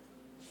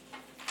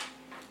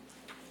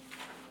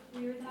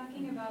 We were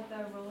talking about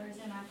the rulers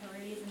and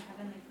authorities in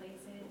heavenly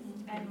places,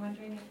 and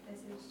wondering if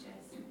this is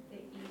just the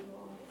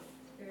evil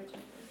spiritual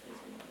forces.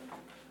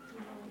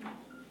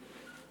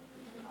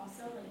 And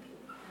also, like,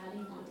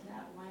 adding on to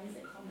that, why is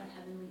it called the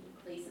heavenly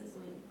places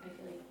when I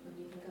feel like when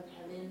you think of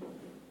heaven,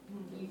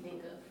 you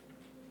think of,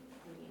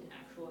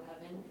 actual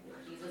heaven,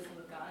 Jesus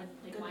and God?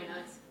 Like, why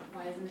not?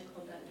 Why isn't it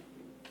called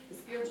the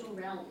spiritual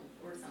realm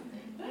or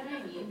something? You know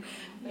what I mean?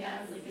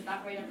 Yeah, like, is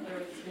that right up there?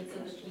 It's a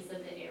piece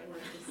of the air where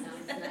it just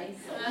sounds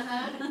nice.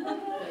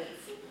 But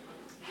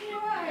You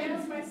know, I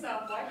ask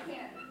myself, why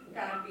can't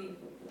God be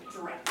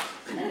direct?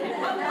 I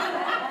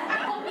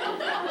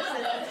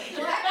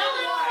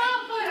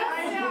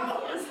know.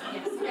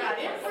 yes, You got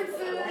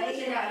inferences,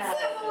 you got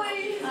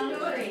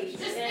similes.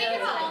 Just think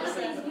about all the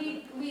things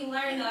we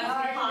learned as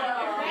we ponder,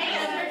 right?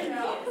 I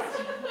know.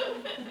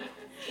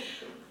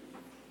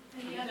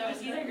 Any others?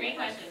 These are great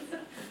questions.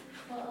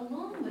 Well,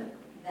 along with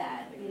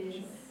that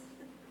is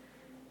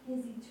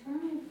his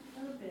eternal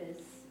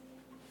purpose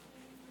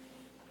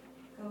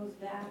goes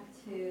back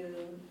to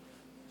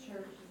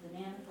church as an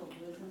animal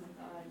wisdom of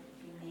God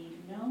be made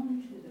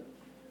known to them.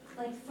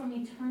 Like from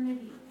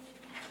eternity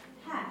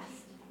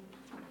past,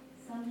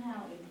 somehow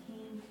it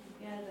came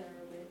together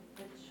with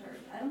the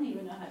church. I don't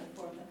even know how to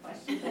form the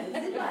question, but it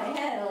was in my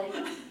head, like,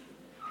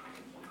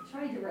 I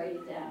tried to write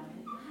it down.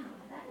 And wow,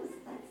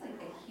 that's like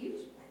a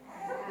huge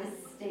purpose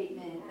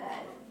statement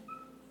that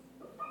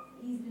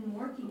he's been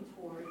working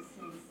towards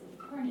since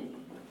eternity.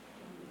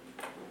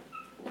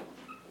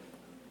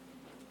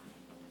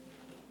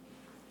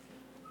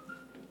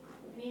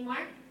 Any more?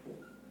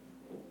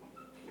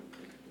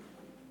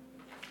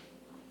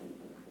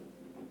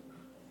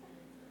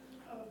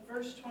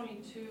 Verse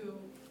 22,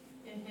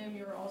 in him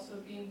you are also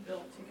being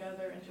built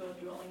together into a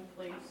dwelling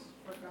place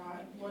for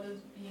God. What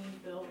is being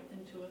built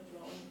into a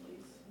dwelling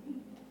place?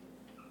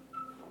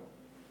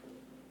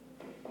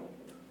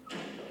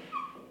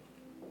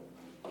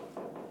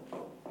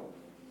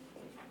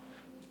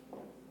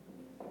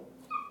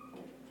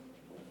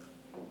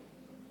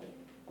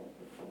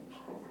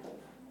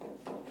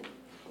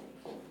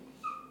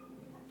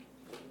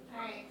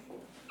 Alright.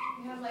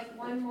 We have like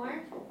one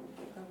more.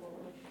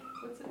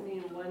 What's it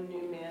mean, one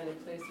new man in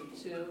place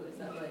of two? Is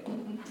that like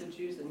the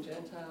Jews and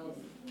Gentiles?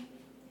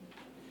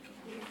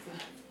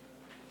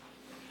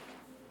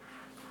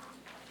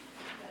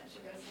 That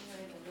should go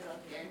somewhere in the middle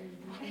here.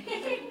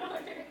 In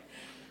order.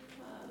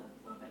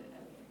 We'll put it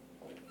up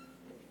here.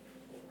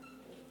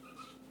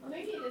 Well,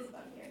 maybe it is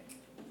about here.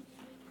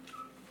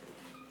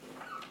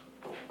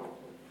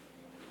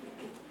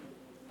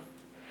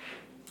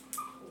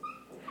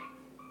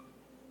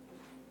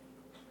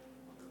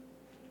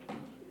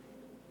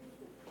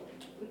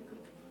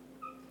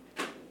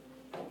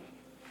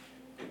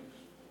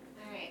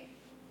 Alright.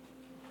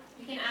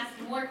 We can ask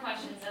more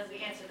questions as we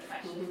answer the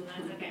questions, and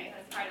that's okay.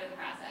 That's part of the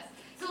process.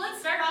 So let's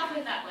start off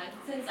with that one,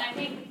 since I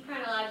think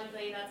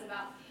chronologically that's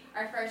about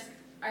our first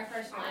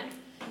one.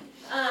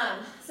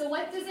 So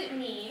what does it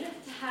mean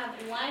to have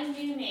one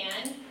new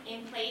man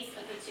in place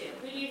of the two?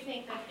 Who do you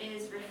think that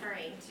is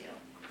referring to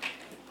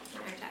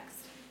in our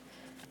text?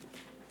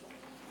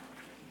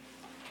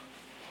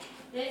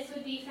 This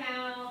would be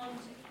found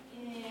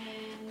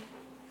in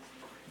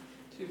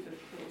 2:15.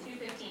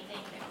 2:15, thank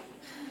you.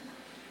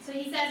 So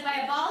he says,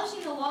 by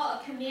abolishing the law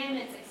of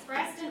commandments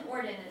expressed in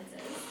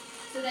ordinances,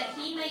 so that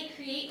he might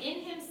create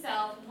in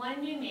himself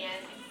one new man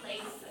in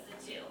place of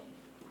the two.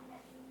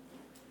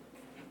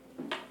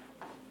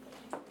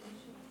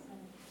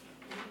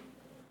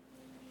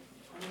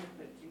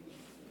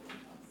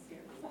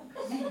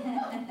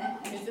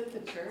 Is it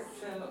the church?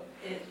 So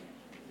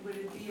would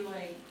it be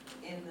like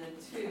in the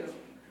two,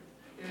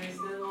 there is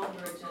no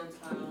longer a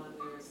Gentile and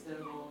there is no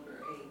longer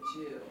a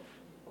Jew?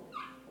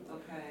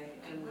 Okay,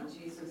 and when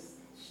Jesus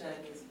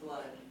shed his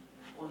blood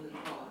on the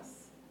cross,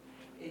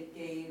 it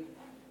gave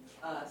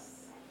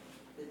us,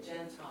 the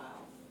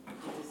Gentile,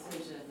 the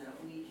decision that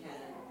we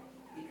can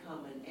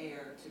become an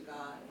heir to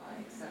God by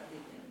accepting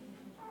him.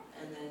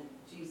 And then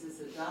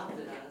Jesus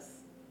adopted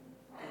us,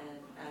 and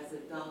as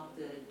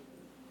adopted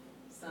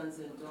sons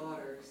and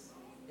daughters,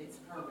 it's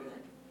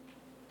permanent.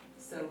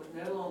 So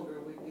no longer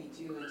would we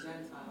Jew and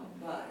Gentile,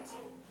 but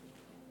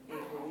a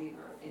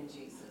believer in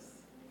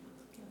Jesus.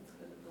 That's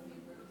good,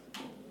 believers.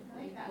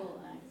 I like that.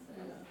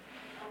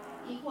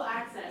 Equal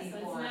access. Equal access, so it's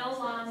Equal no access.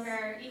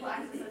 longer equal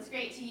access. So it's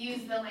great to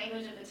use the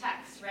language of the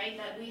text, right?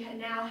 That we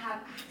now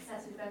have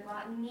access, we've been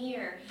brought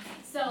near.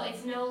 So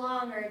it's no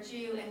longer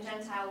Jew and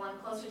Gentile, one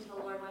closer to the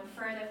Lord, one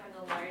further from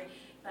the Lord,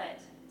 but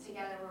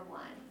together we're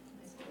one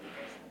as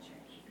believers in the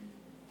church.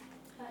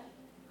 But,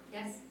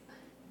 Yes?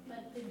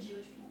 but the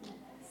Jewish people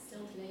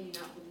still today do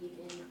not believe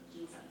in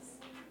Jesus.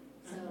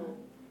 So,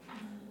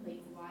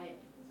 like, why,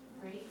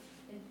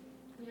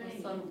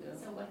 Some do.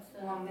 So what's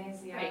the? Well,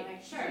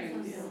 Messianic Sure.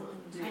 Jews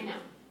do. I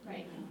know,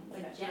 right.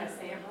 But But yes,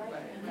 they have right.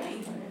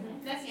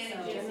 right. Messianic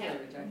So- Jews, Generally yeah.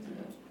 rejected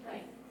it,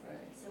 Right.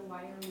 right. So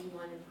why are we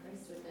one in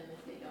Christ with them if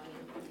they don't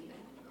even believe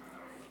it?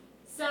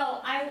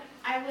 So I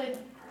would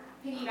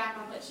piggyback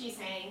on what she's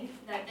saying,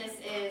 that this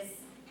is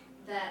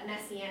the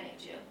Messianic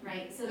Jew,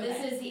 right? So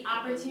this is the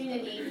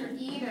opportunity for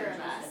either of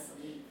us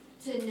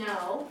to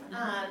know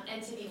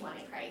and to be one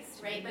in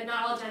Christ, right? But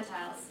not all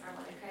Gentiles are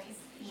one in Christ,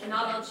 and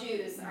not all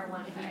Jews are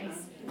one in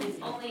Christ.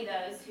 It's only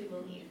those who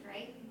believe,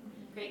 right?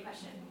 Great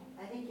question.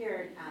 I think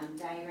your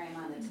diagram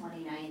on the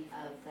 29th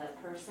of the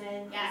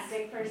person, Yes. the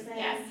sick person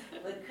Yes.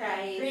 with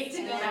Christ, Great to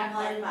and go then back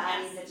one there.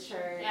 body, Yes. the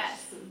church.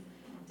 Yes,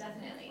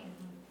 definitely.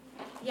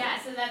 Yeah,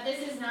 so that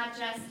this is not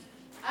just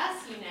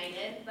us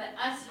united, but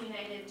us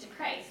united to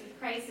Christ, with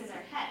Christ as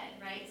our head,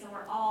 right? So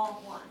we're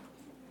all one.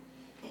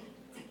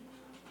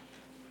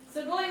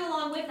 So going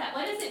along with that,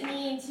 what does it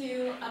mean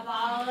to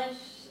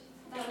abolish,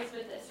 that was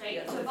with this,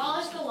 right? To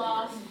abolish the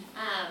law.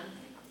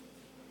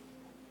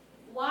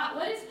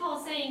 What is Paul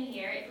saying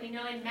here? If we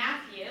know in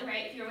Matthew,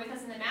 right, if you were with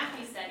us in the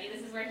Matthew study,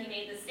 this is where he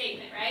made the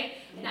statement, right?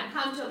 And not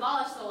come to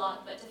abolish the law,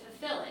 but to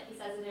fulfill it. He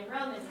says it in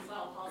Romans as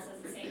well. Paul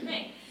says the same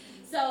thing.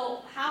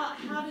 So how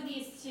do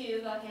these two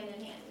go hand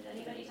in hand? Did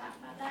anybody talk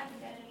about that? Did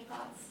you get any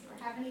thoughts or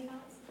have any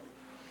thoughts?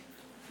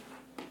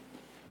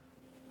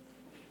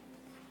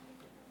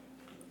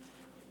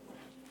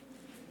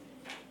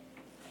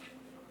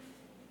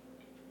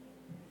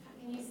 How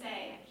can you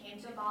say, I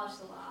came to abolish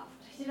the law,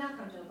 but I did not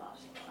come to abolish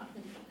the law?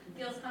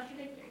 Feels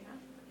contradictory, huh?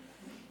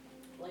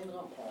 Blame it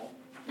on Paul.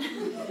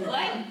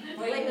 What?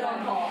 Blame it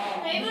on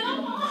Paul. Blame it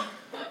on Paul.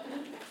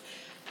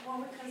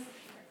 Well, because,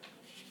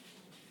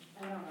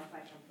 I don't know if I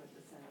can put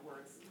this into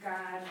words.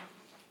 God,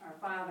 our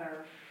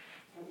Father,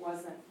 it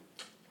wasn't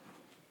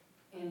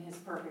in his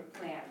perfect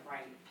plan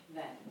right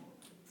then.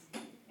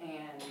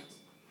 And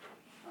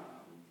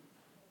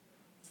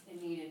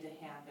it needed to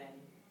happen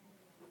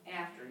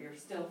after. You're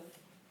still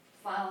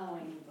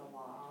following the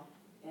law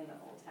in the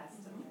Old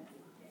Testament.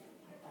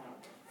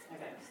 I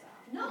better stop.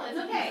 No, it's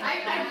okay.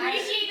 I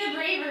appreciate the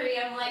bravery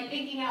of like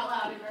thinking out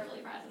loud and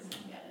verbally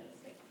processing. Yeah, that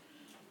is great.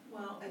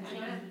 Well, and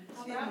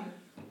Anyone?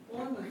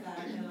 along with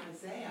that in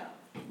Isaiah,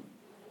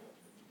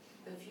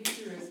 the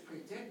future is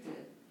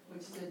predicted,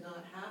 which did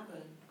not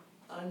happen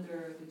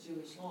under the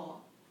Jewish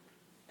law.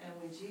 And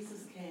when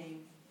Jesus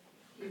came,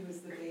 he was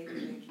the baby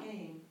that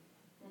came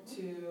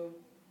to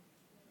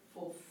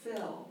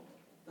fulfill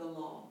the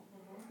law.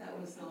 That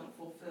was not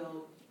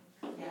fulfilled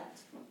yet.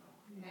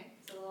 Okay,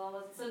 so the law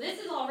was, so this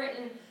is all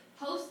written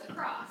post the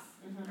cross,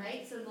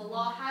 right? So the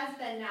law has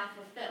been now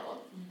fulfilled.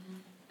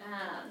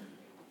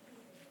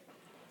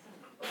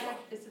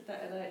 Is it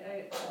that, my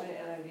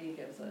NIV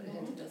gives a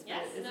hint of this,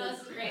 Yes, but no, is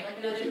that's great, like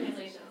another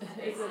translation.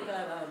 it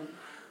that,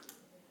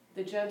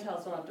 the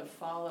Gentiles don't have to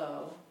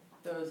follow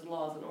those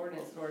laws and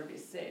ordinances in order to be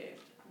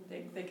saved?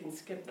 They can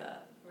skip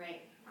that.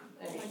 Right.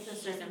 And Like the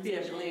just be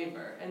a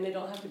believer, and they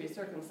don't have to be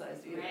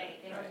circumcised either.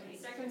 Right, they don't have to be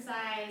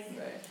circumcised.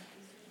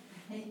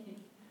 Right.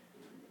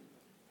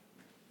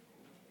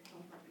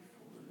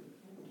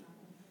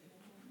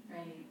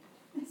 Right.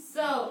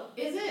 So,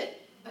 is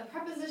it a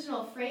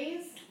prepositional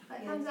phrase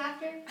that comes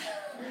after?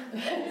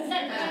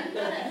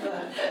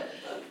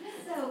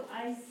 So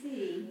I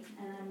see,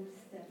 and I'm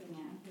stepping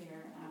out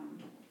here,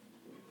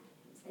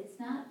 it's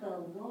not the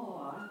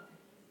law,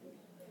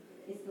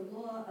 it's the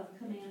law of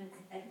commandments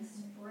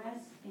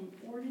expressed in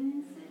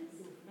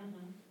ordinances,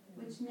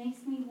 which makes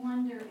me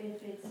wonder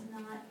if it's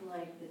not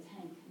like the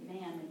Ten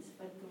Commandments,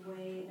 but the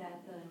way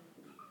that the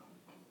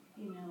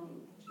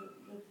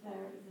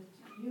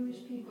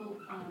Jewish people,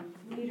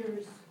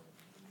 leaders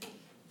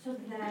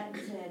took that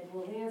and said,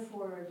 well,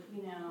 therefore,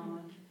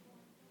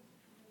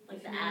 Like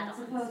if the you're not add-ons.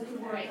 supposed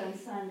to work Right. on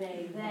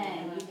Sunday,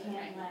 then you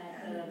can't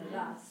let,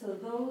 da. So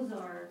those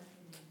are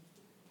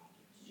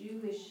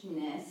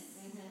Jewishness,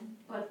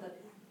 but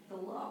the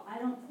law, I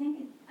don't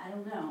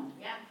know.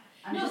 Yeah.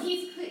 I'm No, just-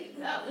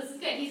 this is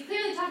good. He's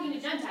clearly talking to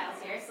Gentiles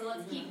here, so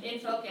let's keep in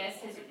focus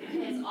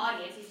his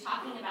audience. He's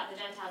talking about the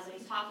Gentiles, and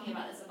he's talking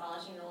about this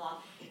abolishing the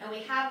law. And we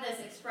have this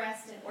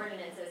expressed in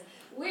ordinances.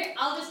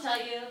 I'll just tell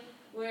you,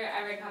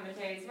 I read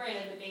commentaries, we're in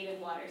a debated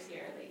waters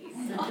here, ladies.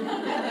 So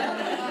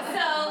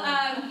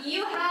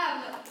you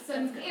have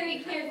some very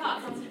clear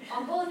thoughts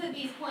on both of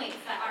these points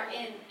that are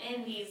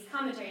in these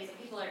commentaries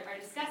that people are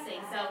discussing.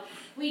 So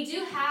we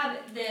do have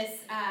this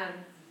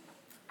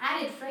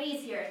added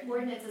phrase here,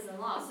 ordinances and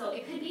laws. So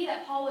it could be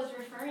that Paul was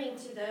referring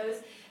to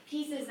those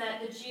pieces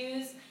that the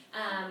Jews,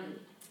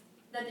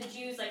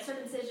 like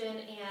circumcision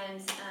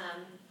and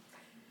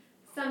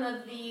some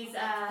of these,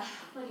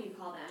 what do you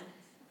call them?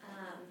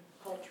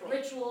 Cultural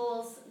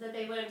rituals that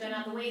they would have done,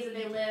 the ways that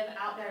they live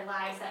out their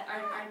lives that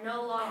are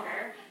no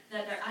longer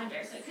that they're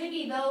under. So it could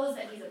be those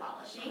that he's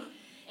abolishing.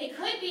 It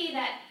could be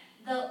that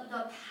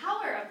the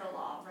power of the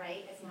law,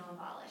 right, is now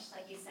abolished,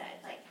 like you said.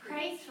 Like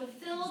Christ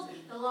fulfilled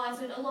the law,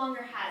 so it no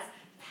longer has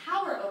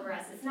power over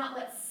us. It's not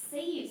what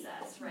saves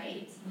us,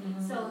 right?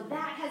 So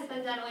that has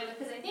been done away with,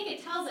 because I think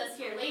it tells us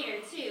here later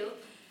too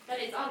but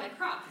it's on the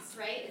cross,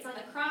 right? It's on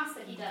the cross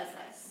that he does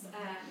this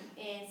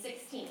in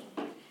 16.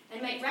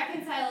 And might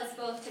reconcile us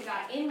both to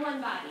God in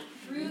one body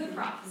through the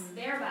cross,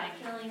 thereby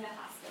killing the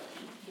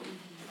hostility.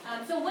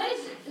 So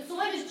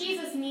what is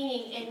Jesus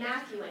meaning in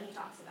Matthew when he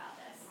talks about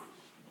this?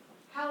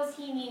 How is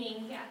he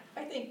meaning? Yeah.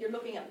 I think you're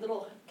looking at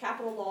little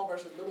capital law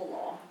versus little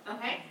law.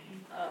 Okay.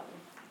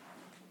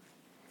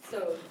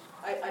 So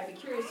I'd be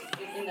curious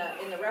in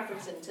the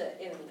reference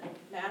in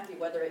Matthew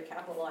whether it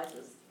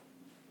capitalizes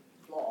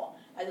law,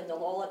 as in the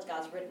law that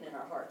God's written in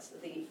our hearts,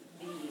 the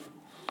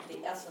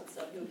essence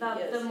of who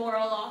he is. The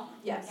moral law?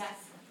 Yes.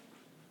 Yes.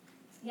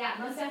 Yeah,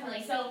 most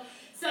definitely. So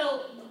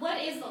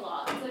what is the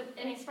law? It's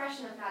an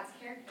expression of God's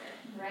character,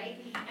 right?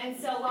 And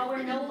so while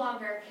we're no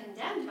longer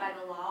condemned by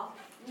the law,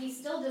 we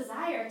still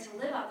desire to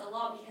live out the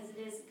law because it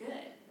is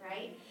good,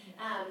 right?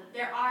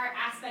 There are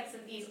aspects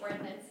of these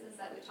ordinances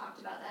that we talked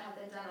about that have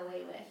been done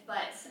away with,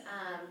 but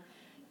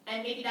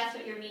and maybe that's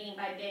what you're meaning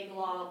by big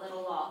law,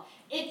 little law.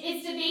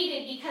 It's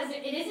debated because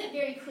it isn't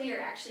very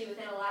clear actually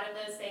within a lot of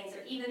those things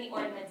or even the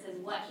ordinances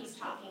what he's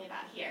talking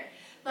about here.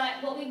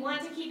 But what we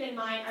want to keep in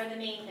mind are the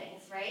main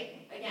things,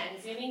 right? Again,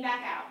 zooming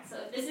back out. So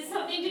if this is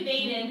something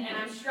debated and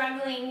I'm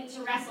struggling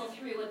to wrestle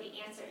through what the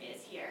answer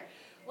is here,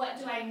 what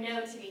do I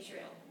know to be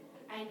true?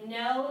 I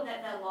know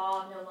that the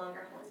law no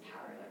longer holds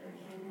power over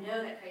me. I know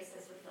that Christ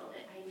has fulfilled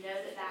it. I know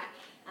that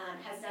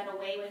has done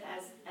away with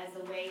as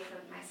the way for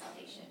my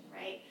salvation,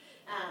 right?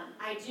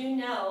 I do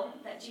know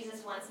that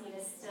Jesus wants me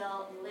to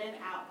still live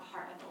out the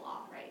heart of the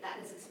law, right? That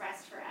is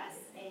expressed for us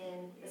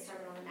in the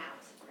Sermon on the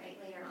Mount, right,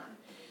 later on.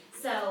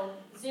 So,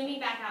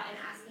 zooming back out and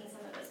asking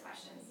some of those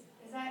questions.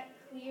 Is that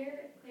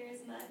clear? Clear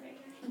as mud right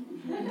here?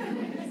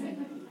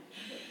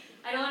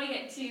 I don't want to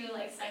get too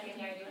stuck in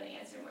here. I do want to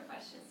answer more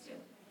questions too.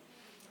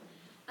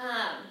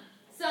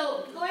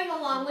 So, going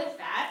along with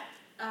that,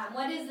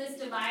 what is this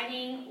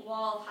dividing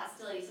wall of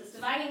hostility? So this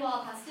dividing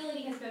wall of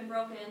hostility has been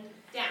broken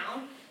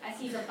down as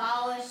he's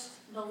abolished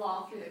the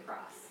law through the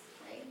cross,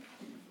 right?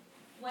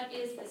 What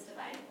is this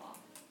dividing wall?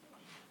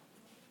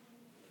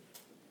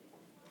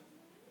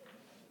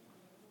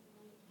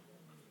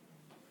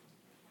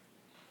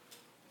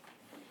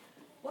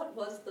 What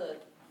was the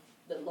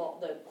law,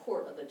 the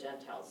court of the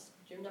Gentiles?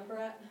 Do you remember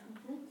that?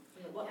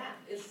 Mm-hmm. What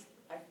Yeah. is,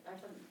 I've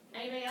heard.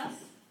 Anybody else?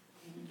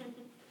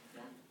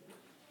 Yeah.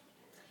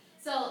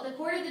 So the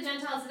court of the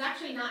Gentiles is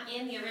actually not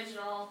in the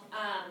original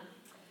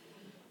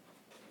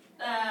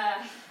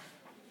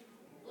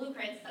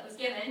blueprint that was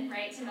given,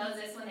 right, to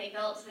Moses when they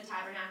built the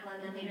tabernacle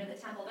and then later the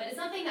temple. But it's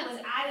something that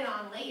was added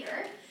on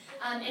later.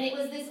 And it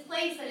was this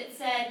place that it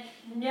said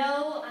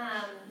no,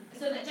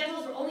 so the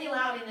Gentiles were only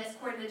allowed in this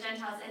court of the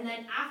Gentiles, and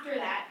then after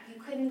that,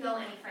 you couldn't go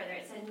any further.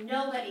 It said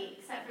nobody,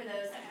 except for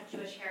those that have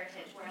Jewish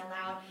heritage, were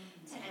allowed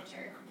to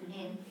enter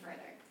in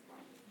further.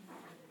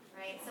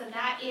 Right? So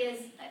that is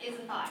a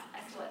thought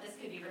as to what this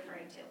could be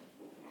referring to.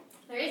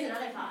 There is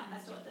another thought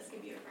as to what this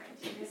could be referring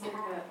to. Is it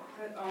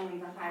that only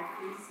the high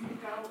priest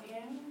could go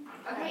in?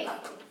 Okay,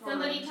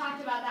 somebody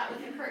talked about that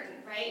with the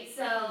curtain, right?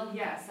 So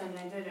yes, and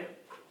they did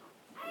it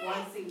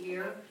once a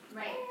year.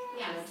 Right.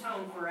 Yeah. To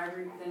atone for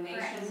the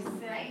nation's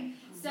sin. Right.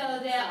 So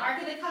the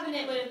Ark of the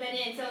Covenant would have been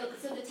in.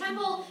 So the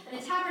temple and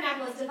the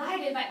tabernacle is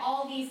divided by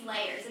all these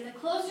layers, and the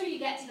closer you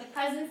get to the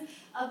presence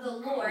of the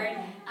Lord,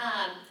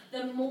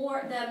 the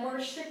more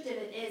restricted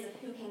it is of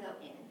who can go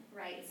in.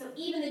 Right. So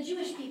even the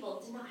Jewish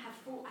people did not have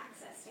full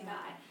access to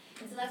God,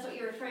 and so that's what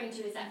you're referring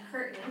to is that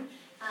curtain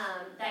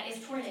that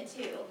is torn in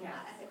two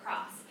at the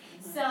cross.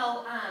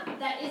 So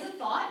that is a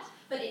thought,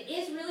 but it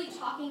is really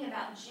talking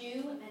about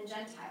Jew and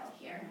Gentile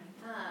here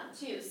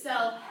too.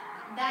 So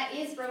that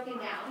is broken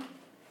down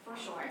for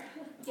sure,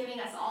 giving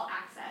us all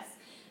access.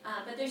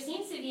 But there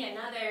seems to be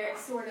another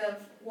sort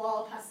of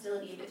wall of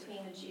hostility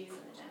between the Jews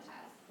and the Gentiles.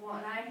 Well,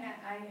 and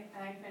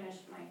I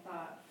finished my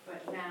thought,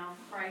 but now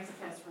Christ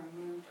has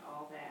removed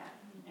all that,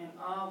 and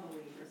all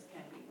believers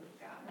can be with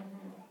God.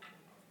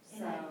 Mm-hmm.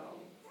 So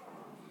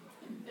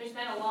there's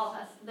been a wall.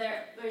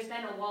 There's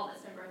been a wall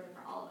that's been broken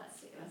for all of us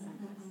to give us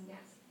access.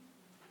 Yes.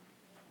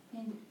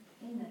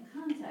 In the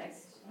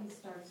context, he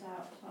starts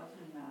out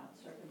talking about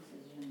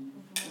circumcision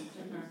and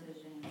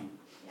circumcision.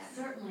 Yes.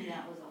 Certainly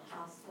that was a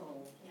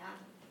hostile. Yeah.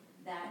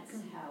 That's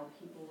how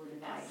people were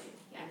divided.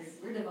 Yes.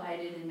 We're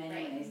divided in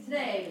many ways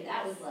today, but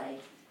that was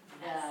like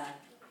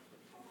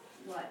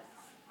what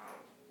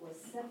was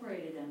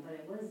separated them, but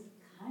it was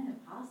kind of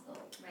hostile.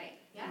 Right.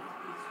 Yeah.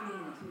 Between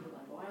the two,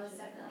 like, why Most is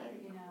that,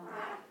 definitely.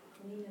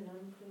 Clean and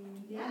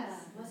unclean.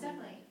 Yes. Most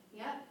definitely.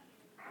 Yep.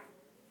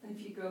 If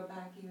you go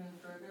back even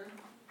further,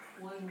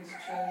 one was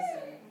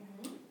chosen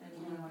and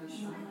one was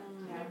not.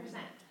 100%.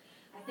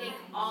 I think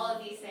all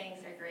of these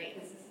things are great.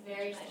 This is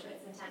very much what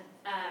it's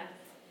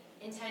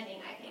intending,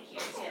 I think,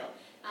 here too.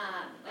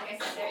 Like I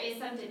said, there is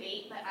some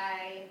debate, but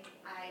I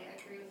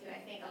agree with you.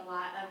 I think a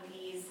lot of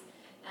these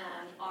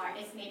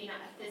it's maybe not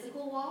a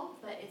physical wall,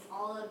 but it's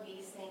all of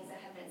these things that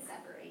have been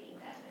separating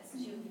them as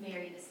two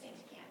very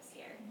distinct camps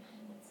here.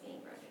 It's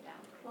being broken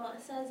down. Well,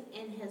 it says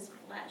in his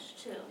flesh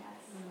too.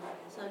 Yes.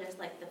 So just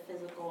like the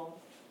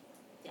physical,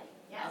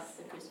 Yes.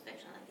 of the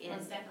crucifixion at the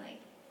Most end.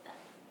 definitely.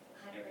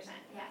 100%.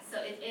 Yeah.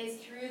 So it is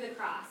through the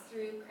cross,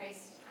 through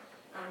Christ's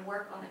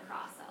work on the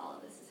cross, that all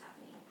of this is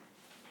happening.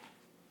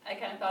 I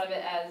kind of thought of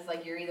it as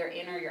like you're either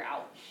in or you're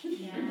out,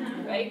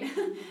 Yeah. right?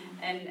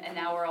 And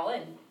now we're all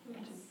in,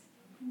 which is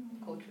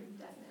cool truth.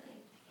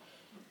 Definitely.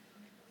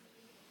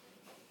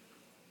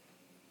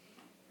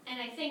 And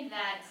I think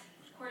that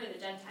Court of the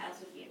Gentiles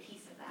would be a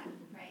piece of that,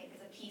 right?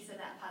 It's a piece of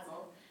that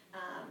puzzle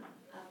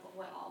of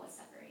what all was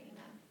separating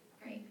them,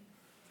 right?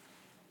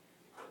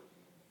 Where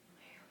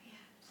are we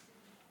at?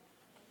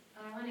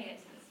 Oh, I want to get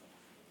to this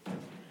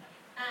one.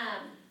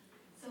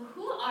 So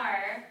who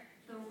are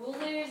the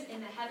rulers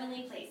in the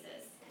heavenly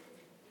places?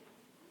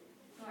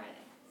 Who are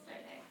they?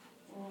 Start there.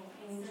 Well,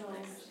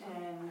 angels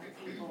and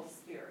evil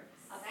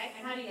spirits. Okay,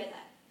 and how do you get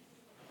that?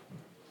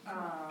 I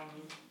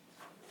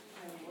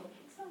looked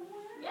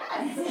somewhere.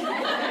 Yes!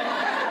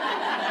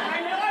 I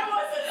know I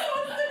wasn't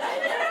supposed to do that.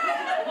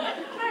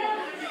 I have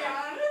to be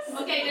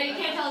honest. Okay, no, you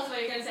can't tell us what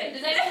you're going to say.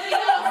 Does anybody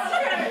else?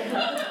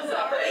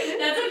 Sorry.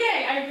 That's okay.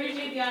 I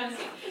appreciate the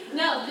honesty.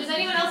 No, does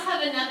anyone else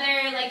have another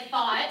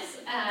thought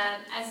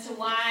as to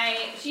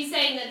why she's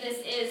saying that this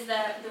is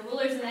the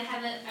rulers in the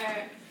heaven?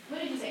 Or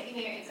what did you say? Give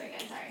me your answer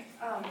again. Sorry.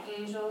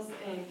 Angels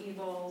and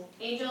evil.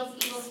 Angels,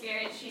 evil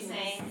spirits. She's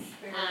saying.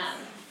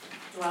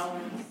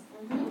 Dwellings.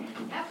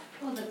 Mm-hmm. Yep.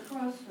 Well, the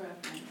cross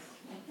reference.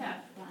 Yeah.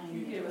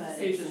 You gave us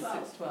Ephesians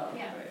 6:12.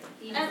 Yeah. Right.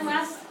 And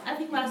I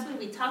think last week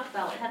we talked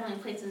about heavenly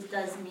places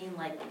does mean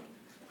like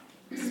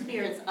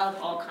spirits of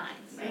all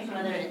kinds, Right.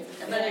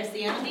 whether it's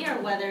the enemy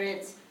or whether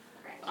it's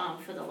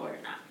for the Lord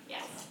or not.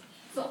 Yes.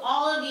 So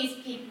all of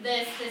these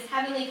this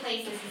heavenly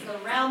places is the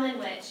realm in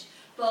which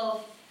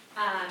both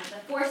the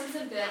forces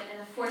of good and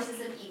the forces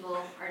of evil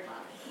are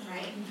dwelling,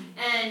 right?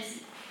 And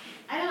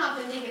I don't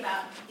often think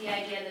about the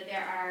idea that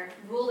there are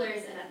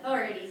rulers and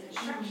authorities and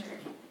structure.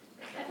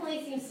 It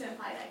definitely seems to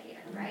imply that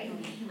here, right?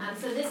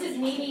 So this is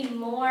maybe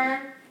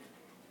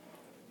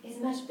is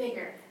much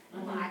bigger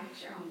than what I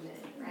picture often,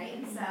 right?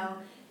 And so,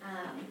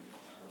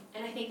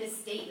 and I think this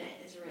statement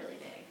is really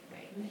big,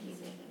 right, that he's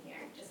making here,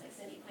 just like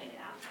Cindy pointed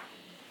out.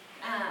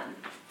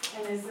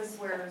 And is this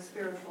where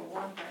spiritual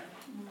warfare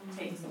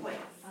takes place?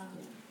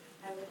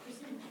 I would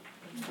presume.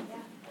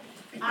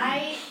 Yeah.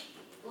 I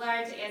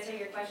learned to answer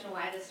your question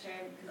why this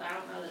term, because I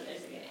don't know that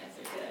there's a good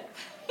answer to it.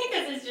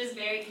 Because it's just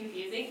very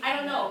confusing. I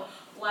don't know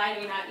why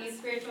do we not use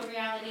spiritual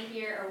reality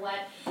here or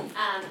what,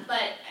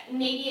 but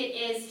maybe it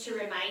is to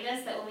remind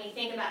us that when we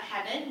think about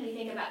heaven, we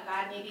think about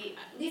God maybe,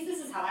 at least this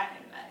is how I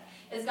think about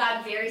it, is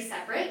God very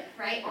separate,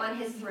 right, on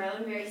his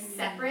throne, very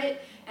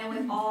separate, and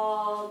with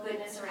all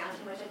goodness around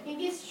him, which I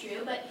think is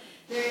true, but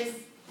there's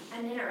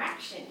an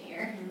interaction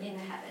here in the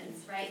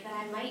heavens, right, that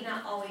I might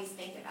not always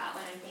think about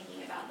when I'm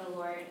thinking about the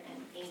Lord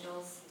and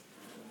angels.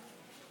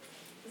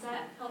 Does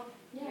that help?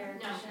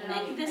 I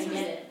think this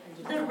is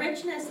the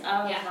richness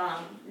of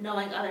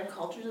knowing other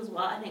cultures as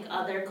well. I think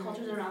other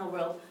cultures around the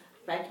world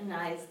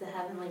recognize the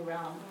heavenly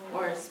realm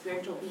or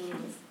spiritual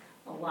beings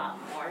a lot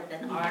more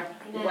than our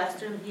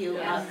Western view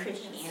of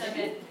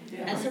Christianity.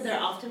 And so they're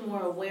often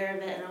more aware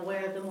of it and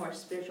aware of the more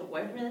spiritual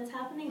warfare that's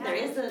happening. There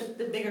is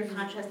the bigger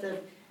contrast of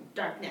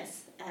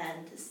darkness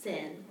and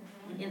sin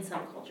in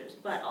some cultures,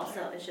 but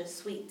also it's just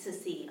sweet to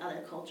see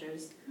other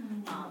cultures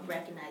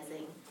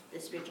recognizing the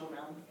spiritual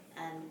realm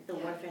and the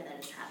warfare that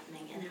is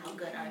happening and how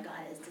good our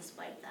God is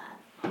despite that.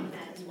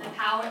 The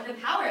power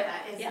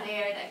that is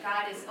there, that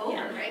God is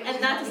over, right?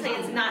 And not to say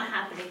it's not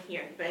happening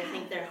here, but I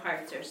think their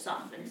hearts are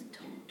softened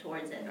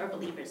towards it, or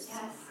believers'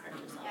 hearts are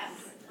softened towards it.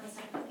 Yes,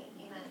 definitely.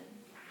 Amen.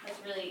 That's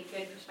really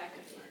good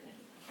perspective.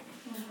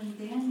 Well, when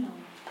Daniel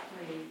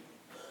prayed,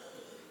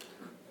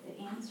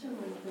 the answer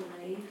was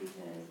delayed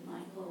because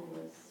Michael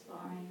was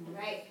sparring with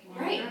Right. one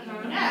Right.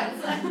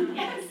 another.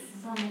 Yes.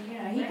 So,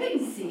 he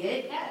couldn't see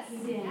it. Yes. He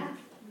didn't. Yeah.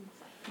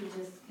 He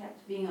just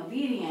kept being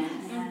obedient,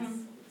 and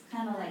it's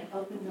kind of like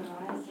opened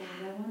our eyes. So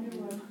I wonder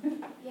what,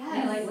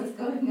 what's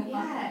going on.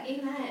 Yeah.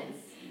 Amen.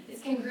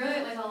 It's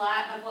congruent with a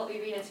lot of what we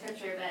read in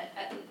Scripture, but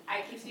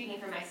I keep speaking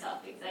for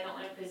myself because I don't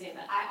want to presume,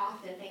 but I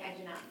often think I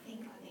do not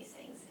think on these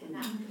things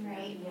enough,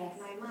 right? Yes.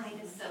 My mind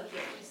is so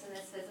here, just in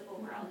this physical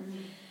world.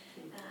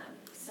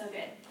 So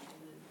good.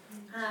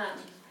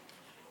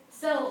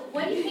 So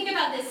what do you think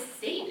about this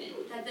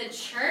statement that the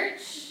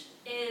church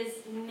is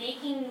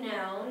making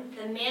known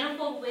the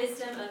manifold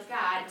wisdom of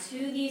God to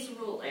these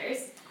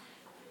rulers?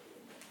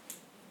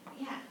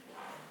 Yeah.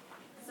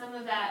 Some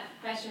of that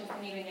question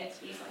can even get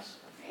to be a question.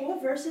 Right?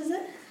 What verse is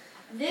it?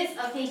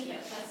 Thank you.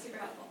 That's super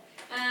helpful.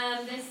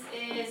 This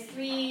is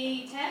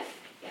 3:10.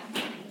 Yeah.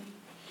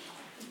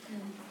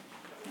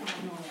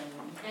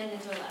 And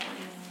into 11.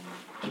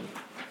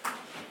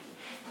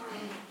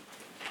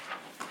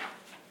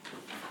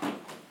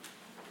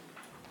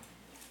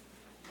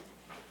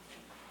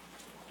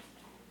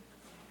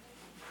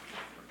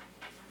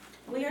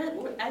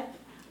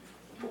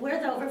 We're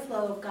the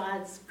overflow of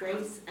God's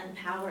grace and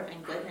power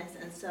and goodness,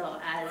 and so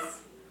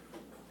as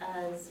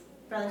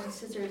brothers and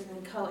sisters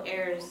and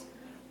co-heirs,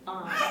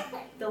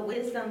 the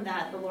wisdom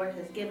that the Lord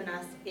has given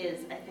us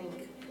is, I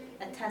think,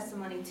 a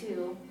testimony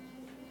to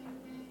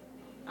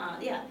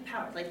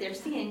power. Like they're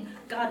seeing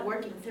God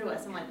working through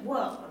us. I'm like,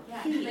 whoa,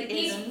 Yeah. he Like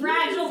is these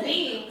fragile amazing.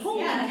 beings.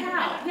 Holy Yeah.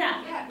 cow,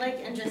 yeah. Yeah. Like,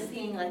 and just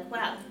seeing like,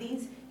 wow,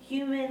 these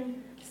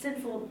human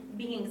sinful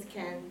beings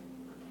can,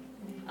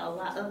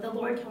 the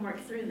Lord can work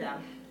through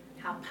them.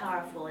 How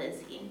powerful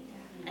is he?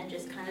 And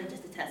just kind of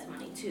just a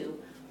testimony to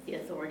the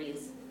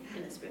authorities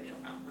in the spiritual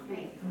realm.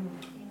 Right.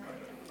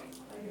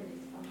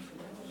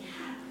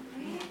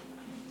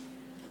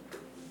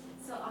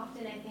 So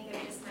often I think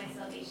of just my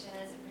salvation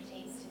as it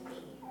pertains to me,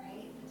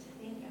 right? But to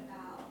think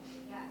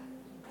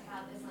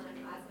about this on a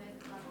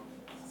cosmic level,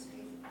 it's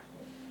crazy.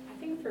 I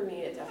think for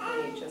me, it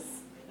definitely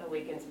just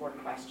awakens more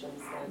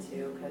questions though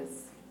too,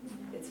 because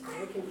it's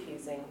very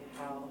confusing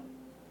how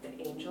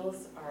the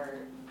angels are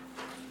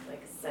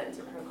like sent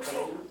to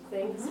proclaim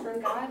things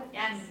from God.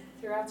 Yes.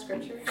 Throughout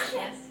Scripture.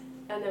 Yes.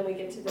 And then we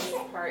get to this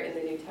part in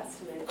the New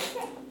Testament,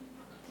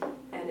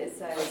 and it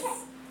says,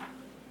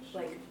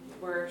 like,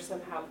 we're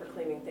somehow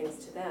proclaiming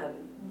things to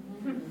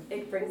them.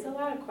 It brings a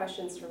lot of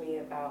questions for me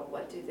about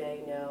what do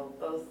they know,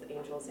 both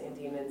angels and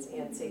demons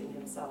and Satan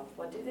himself.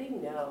 What do they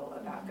know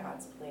about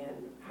God's plan?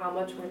 How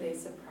much were they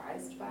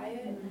surprised by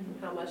it?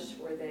 How much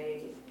were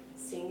they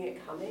seeing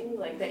it coming?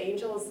 Like the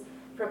angels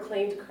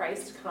proclaimed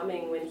Christ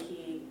coming when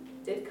he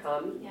did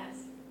come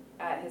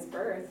at his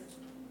birth.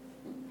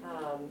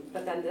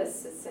 But then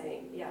this is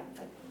saying,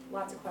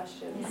 lots of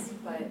questions.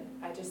 But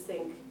I just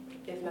think,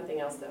 if nothing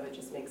else though, it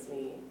just makes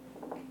me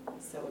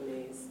so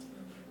amazed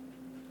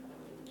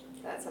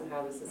that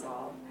somehow this is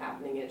all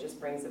happening. It just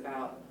brings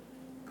about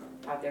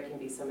how there can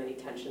be so many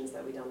tensions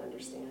that we don't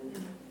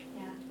understand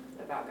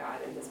about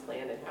God and his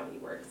plan and how he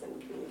works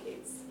and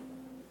communicates.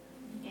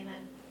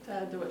 Amen. To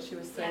add to what she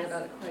was saying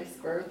about Christ's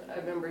birth, I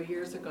remember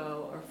years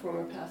ago our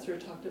former pastor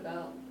talked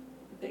about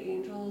the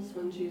angels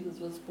when Jesus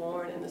was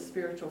born and the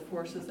spiritual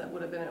forces that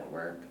would have been at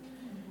work.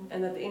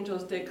 And that the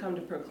angels did come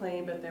to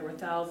proclaim, but there were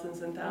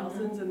thousands and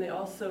thousands, and they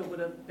also would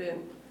have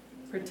been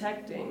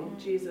protecting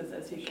Jesus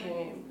as he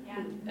came.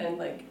 And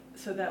like,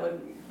 so that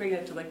would bring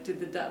it to like, did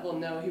the devil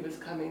know he was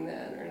coming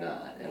then or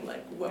not? And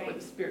like, what were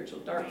the spiritual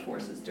dark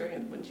forces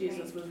during when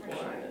Jesus was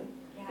born? And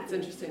it's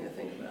interesting to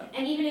think about.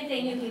 And even if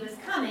they knew he was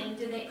coming,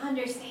 did they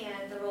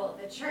understand the role of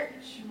the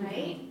church,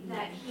 right?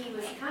 That he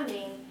was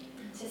coming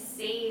to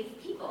save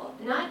people,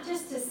 not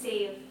just to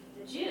save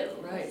the Jew,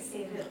 but to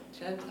save the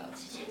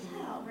Gentiles.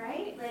 Gentile,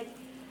 right?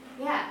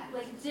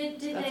 Like did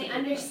they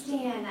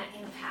understand that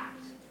impact?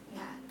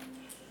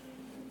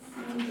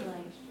 Seems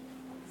like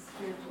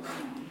spiritual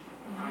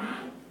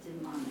realm,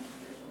 demonic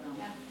spiritual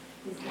realm,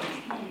 is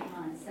dependent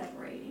on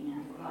separating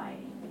and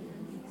dividing.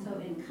 So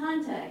in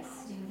context,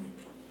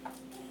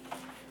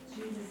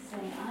 Jesus is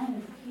saying, I am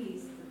at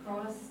peace. The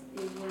cross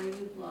is where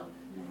you look,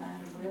 no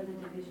matter where the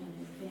division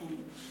has been.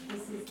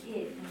 This is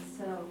it. And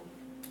so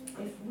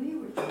if we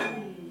were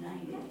truly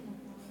united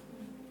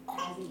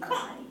as a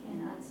body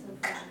and not so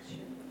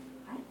fractured,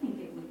 I think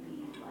it would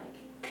be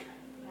like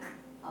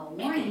a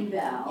warning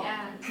bell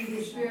to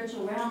the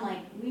spiritual realm,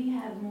 like we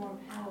have more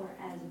power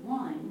as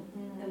one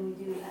than we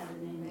do as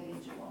an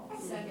individual.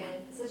 So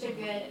good. Such a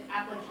good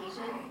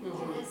application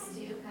to this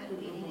too, kind of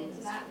leading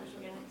into that, which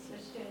we're going to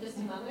switch to in just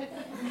a moment.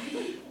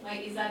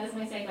 Like you said, this is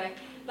my segue.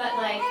 But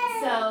like,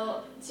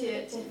 so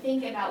to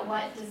think about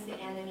what does the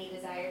enemy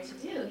desire to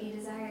do? He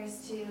desires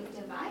to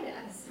divide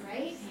us,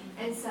 right?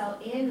 And so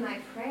in my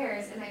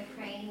prayers, am I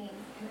praying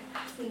and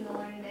asking the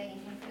Lord and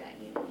begging him for that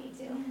unity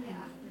too?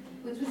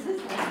 Which was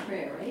his last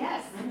prayer, right?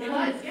 Yes, it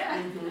was,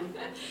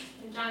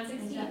 in John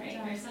 16, right?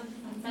 Or 17,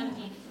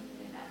 something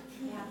like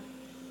that.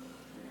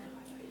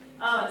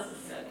 Oh, this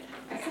is so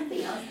good.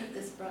 Something else that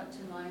this brought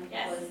to mind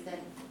Yes. was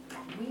that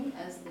we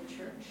as the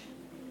church,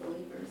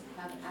 believers,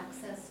 have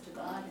access to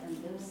God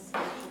and those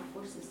spiritual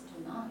forces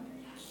do not.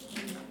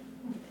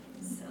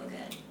 So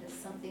good. It's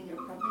something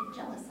you're probably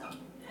jealous of.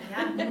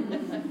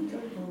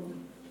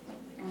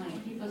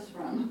 Keep us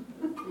from.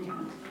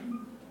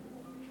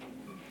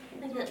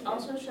 I think it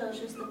also shows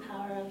just the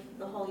power of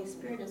the Holy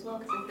Spirit as well,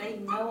 because if they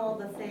know all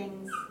the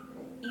things,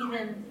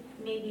 even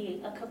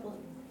maybe a couple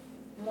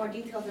more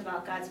details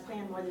about God's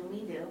plan more than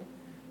we do,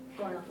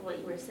 going off of what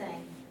you were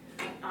saying,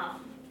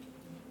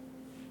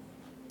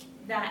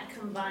 that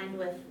combined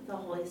with the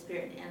Holy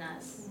Spirit in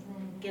us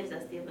gives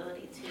us the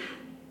ability to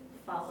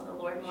follow the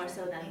Lord more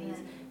so than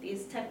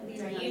these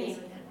Our union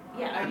with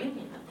him. our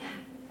union with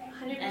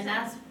him. 100%. And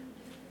that's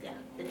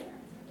the difference,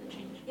 the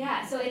change.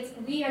 Yeah, so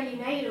we are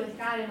united with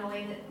God in a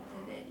way that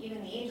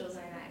even the angels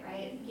are not,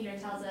 right? Peter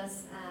tells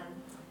us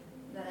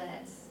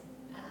that,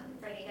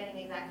 forgetting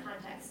the exact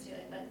context to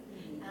it, but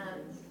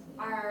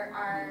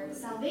our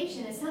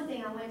salvation is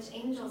something on which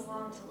angels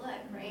long to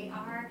look, right?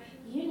 Our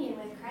union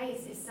with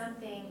Christ is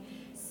something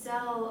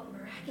so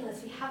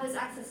miraculous. We have this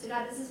access to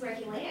God. This is where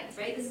he lands,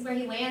 right? This is where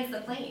he lands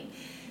the plane.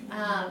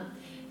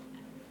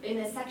 In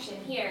this section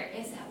here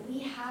is that we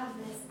have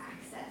this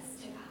access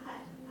to God.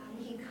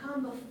 We can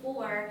come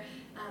before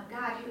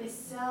God, who is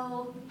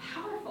so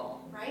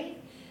powerful,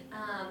 right?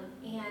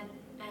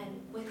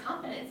 And with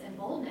confidence and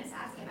boldness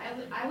ask him.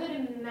 I would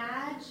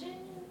imagine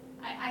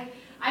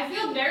I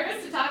feel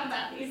nervous to talk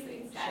about these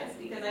things, guys,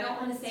 because I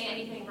don't want to say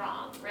anything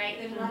wrong, right?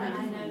 There's a lot of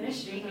unknown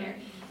mystery here.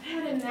 I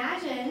would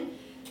imagine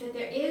that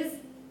there is,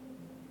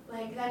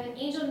 like, that an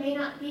angel may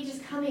not be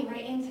just coming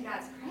right into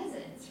God's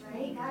presence,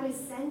 right? God is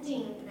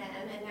sending them,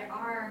 and there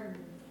are,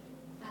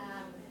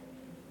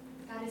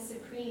 God is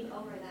supreme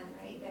over them,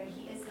 right? There,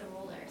 He is the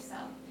ruler. So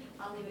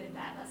I'll leave it at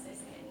that, lest I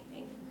say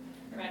anything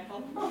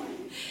dreadful.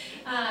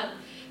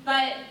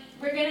 But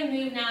we're going to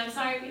move now. I'm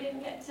sorry we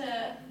didn't get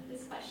to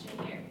this question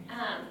here.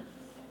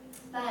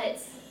 But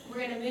we're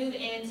going to move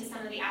into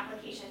some of the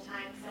application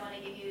time, because I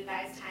want to give you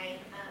guys time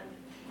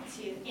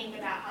to think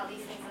about how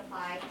these things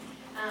apply.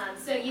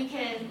 So you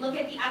can look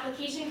at the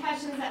application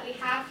questions that we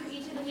have for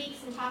each of the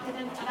weeks and talk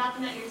about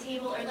them at your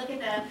table, or look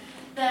at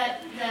the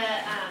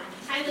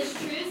timeless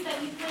truths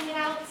that we pointed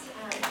out.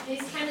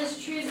 These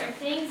timeless truths are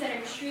things that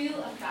are true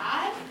of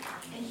God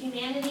and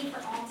humanity for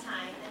all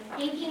time. And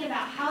thinking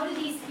about how do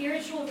these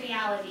spiritual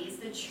realities,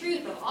 the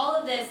truth of all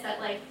of this that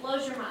like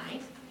blows your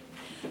mind,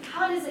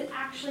 how does it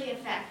actually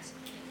affect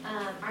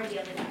our daily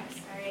lives?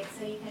 All right,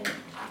 so you can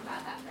talk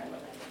about that for a little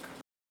bit.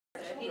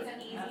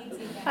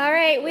 All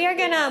right, we are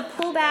going to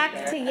pull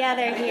back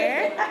together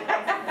here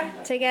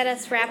to get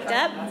us wrapped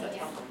up.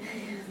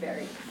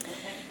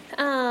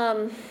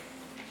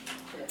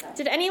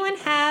 Did anyone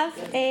have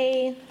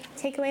a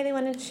takeaway they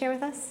wanted to share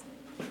with us?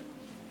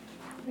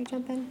 Can we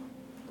jump in?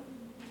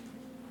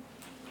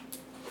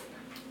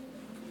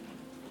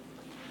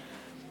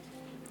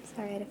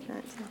 Sorry, if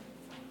not.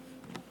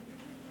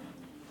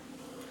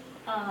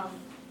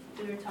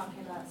 We were talking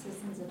about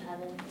citizens of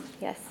heaven.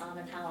 Yes.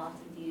 And how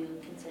often do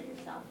you consider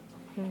yourself?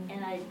 Mm.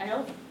 And I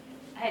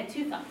had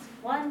two thoughts.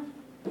 One,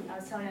 I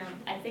was telling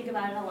them, I think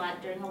about it a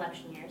lot during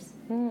election years,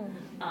 and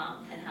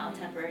how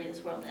temporary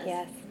this world is.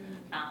 Yes.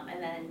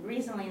 And then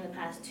recently, in the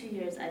past 2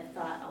 years, I've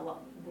thought a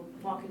lot,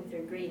 walking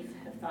through grief,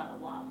 have thought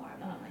a lot more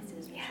about my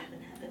citizenship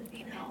in heaven.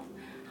 And how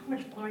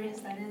much glorious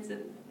that is,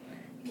 and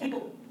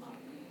people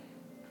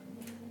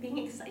being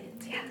excited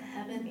to get to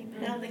heaven.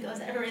 I don't think I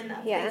was ever in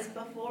that place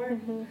before.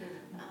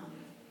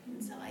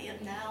 And so I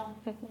am now.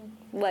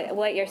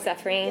 What your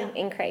suffering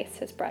in Christ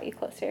has brought you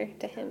closer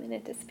to Him and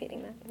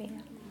anticipating that. Yeah.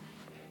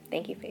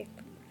 Thank you, Faith.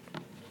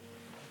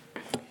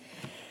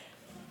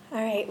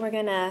 All right, we're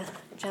going to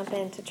jump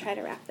in to try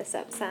to wrap this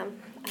up some.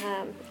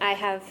 I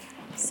have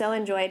so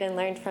enjoyed and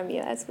learned from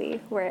you as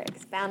we were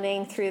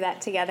expounding through that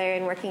together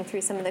and working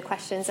through some of the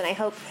questions. And I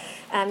hope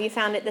you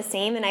found it the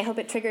same, and I hope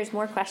it triggers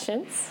more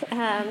questions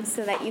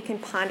so that you can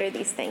ponder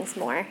these things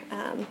more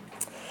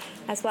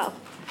as well.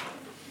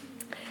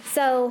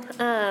 So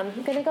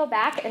I'm going to go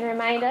back and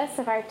remind us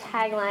of our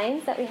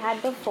taglines that we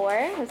had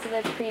before. Those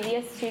are the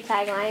previous two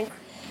taglines.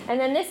 And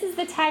then this is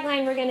the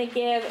tagline we're going to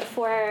give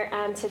for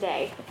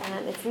today.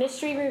 It's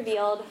Mystery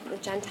Revealed, the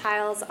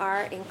Gentiles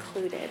are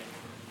included.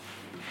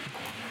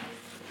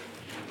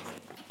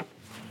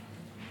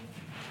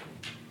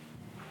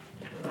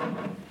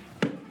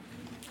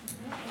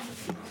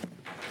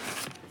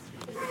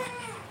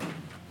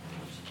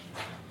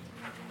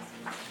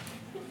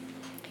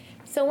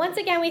 So once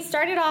again, we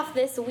started off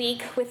this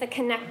week with a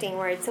connecting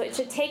word. So it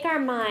should take our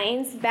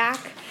minds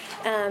back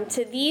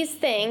to these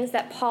things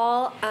that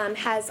Paul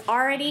has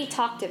already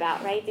talked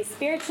about, right? The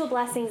spiritual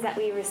blessings that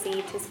we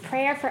received, his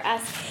prayer for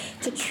us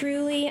to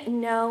truly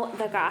know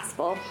the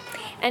gospel.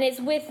 And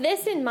it's with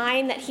this in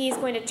mind that he's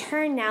going to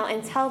turn now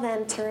and tell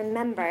them to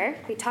remember.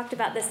 We talked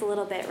about this a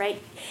little bit, right?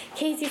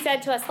 Casey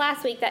said to us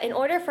last week that in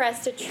order for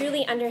us to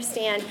truly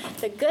understand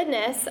the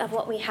goodness of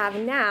what we have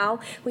now,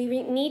 we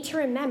need to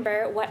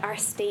remember what our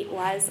state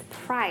was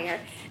prior.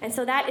 And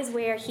so that is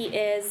where he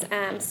is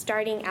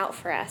starting out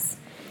for us.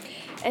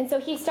 And so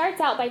he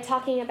starts out by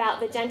talking about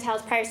the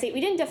Gentiles' prior state.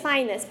 We didn't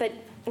define this, but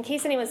in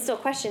case anyone's still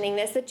questioning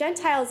this, the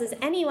Gentiles is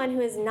anyone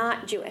who is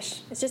not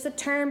Jewish. It's just a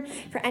term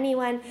for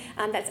anyone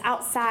that's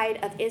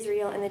outside of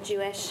Israel and the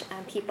Jewish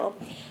people.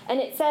 And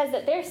it says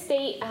that their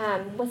state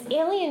was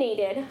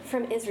alienated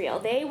from Israel.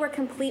 They were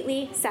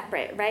completely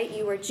separate, right?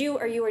 You were Jew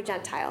or you were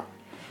Gentile.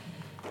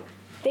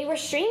 They were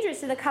strangers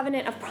to the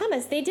covenant of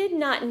promise. They did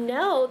not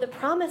know the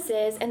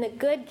promises and the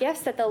good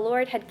gifts that the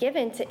Lord had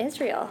given to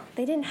Israel.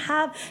 They didn't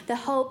have the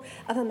hope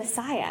of a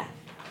Messiah.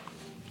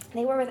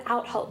 They were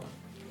without hope.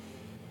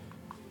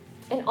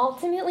 And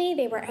ultimately,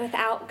 they were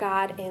without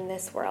God in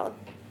this world.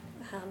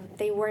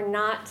 They were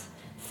not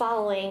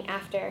following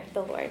after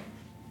the Lord.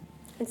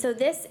 And so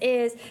this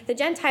is the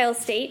Gentile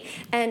state,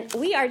 and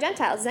we are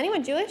Gentiles. Is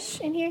anyone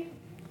Jewish in here?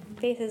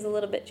 Faith is a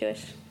little bit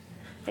Jewish.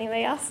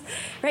 Anybody else?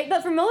 Right?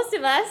 But for most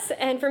of us,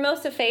 and for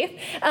most of Faith,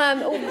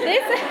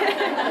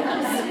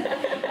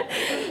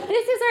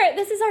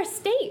 this is our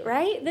state,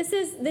 right? This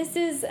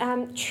is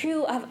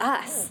true of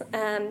us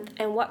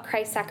and what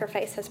Christ's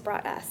sacrifice has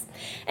brought us.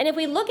 And if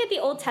we look at the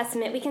Old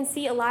Testament, we can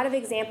see a lot of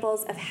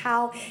examples of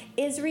how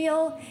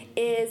Israel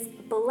is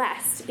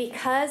blessed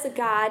because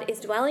God is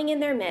dwelling in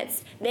their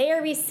midst. They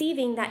are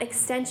receiving that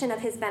extension of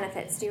his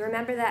benefits. Do you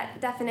remember that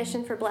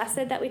definition for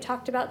blessed that we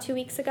talked about 2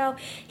 weeks ago?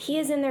 He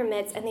is in their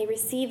midst, and they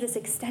receive this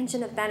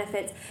extension of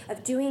benefits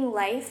of doing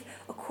life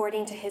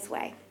according to his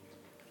way.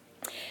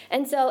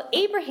 And so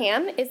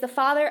Abraham is the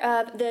father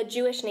of the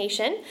Jewish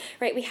nation,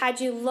 right? We had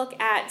you look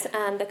at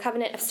the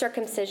covenant of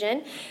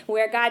circumcision,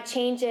 where God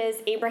changes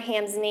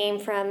Abraham's name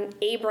from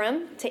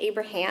Abram to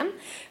Abraham,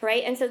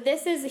 right? And so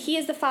he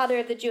is the father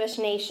of the Jewish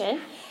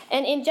nation.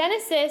 And in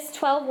Genesis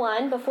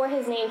 12:1, before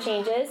his name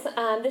changes,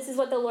 this is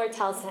what the Lord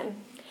tells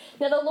him.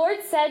 Now the Lord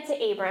said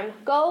to Abram,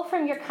 "Go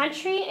from your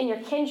country and your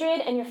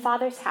kindred and your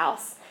father's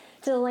house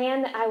to the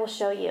land that I will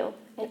show you,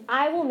 and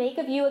I will make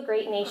of you a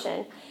great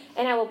nation.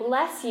 And I will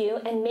bless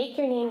you and make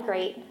your name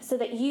great, so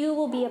that you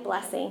will be a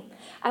blessing.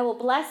 I will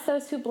bless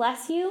those who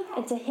bless you,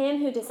 and to him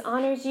who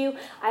dishonors you,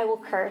 I will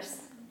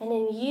curse. And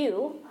in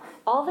you,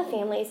 all the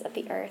families of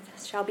the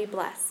earth shall be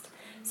blessed."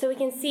 So we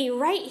can see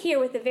right here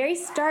with the very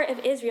start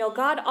of Israel,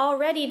 God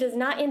already does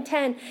not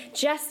intend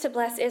just to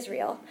bless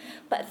Israel,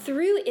 but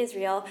through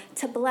Israel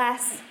to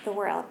bless the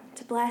world,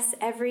 to bless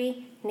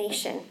every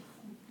nation.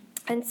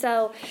 And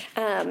so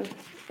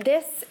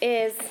this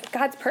is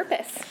God's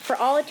purpose for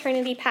all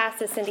eternity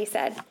past, as Cindy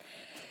said.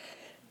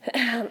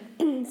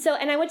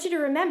 And I want you to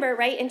remember,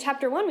 right, in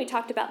chapter 1, we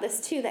talked about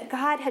this too, that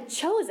God had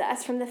chose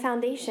us from the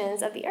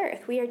foundations of the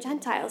earth. We are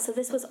Gentiles, so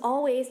this was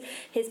always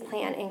his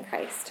plan in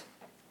Christ.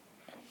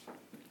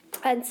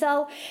 And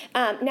so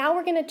now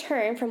we're going to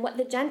turn from what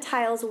the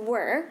Gentiles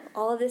were,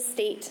 all of this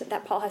state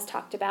that Paul has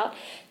talked about,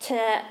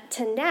 to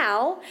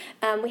now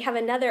we have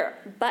another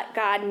but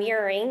God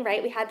mirroring,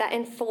 right? We had that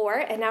in 4,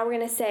 and now we're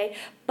going to say,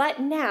 "But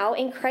now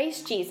in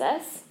Christ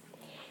Jesus,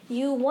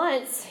 you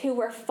once who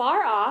were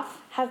far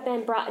off have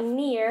been brought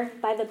near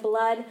by the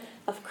blood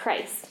of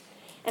Christ."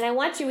 And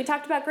we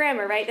talked about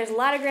grammar, right? There's a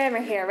lot of grammar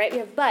here, right? We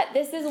have but,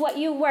 this is what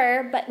you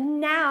were, but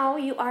now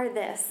you are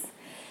this.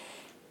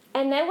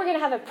 And then we're going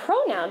to have a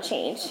pronoun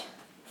change.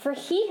 For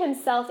he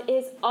himself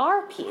is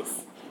our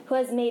peace, who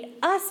has made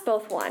us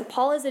both one.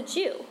 Paul is a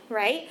Jew,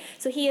 right?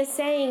 So he is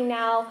saying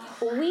now,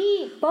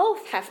 we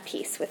both have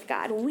peace with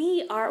God.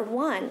 We are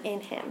one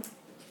in him.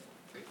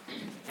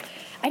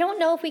 I don't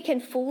know if we can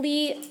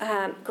fully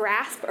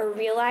grasp or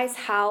realize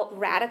how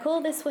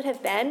radical this would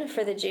have been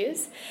for the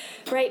Jews,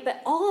 right?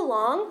 But all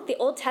along, the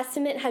Old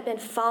Testament had been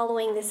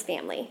following this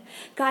family.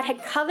 God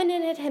had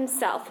covenanted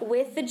himself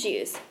with the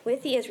Jews,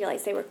 with the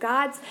Israelites. They were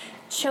God's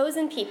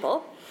chosen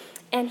people,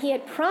 and he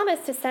had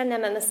promised to send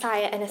them a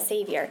Messiah and a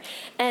Savior.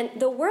 And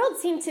the world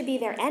seemed to be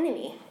their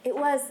enemy. It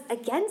was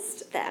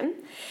against them.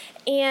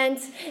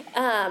 And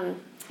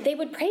they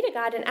would pray to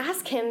God and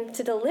ask him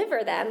to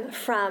deliver them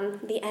from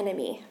the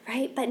enemy,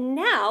 right? But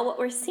now what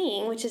we're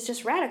seeing, which is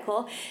just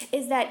radical,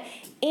 is that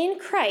in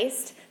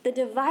Christ, the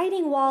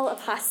dividing wall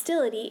of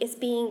hostility is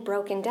being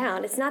broken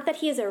down. It's not that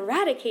he is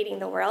eradicating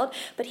the world,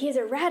 but he is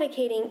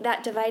eradicating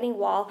that dividing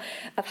wall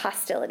of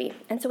hostility.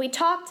 And so we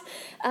talked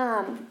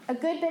a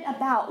good bit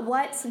about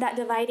what that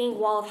dividing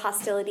wall of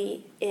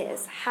hostility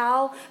is,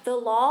 how the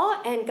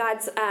law and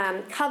God's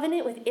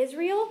covenant with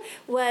Israel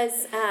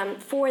was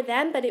for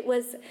them, but it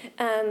was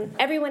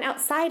everyone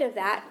outside of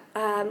that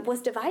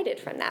was divided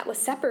from that, was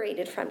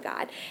separated from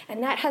God.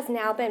 And that has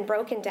now been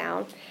broken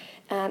down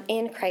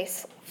in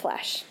Christ's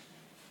flesh.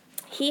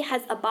 He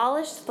has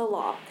abolished the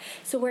law.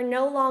 So we're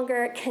no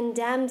longer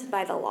condemned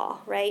by the law,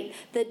 right?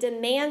 The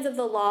demands of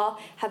the law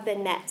have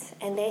been met,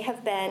 and they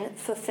have been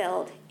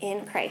fulfilled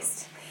in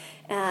Christ.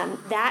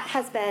 That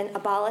has been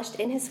abolished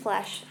in his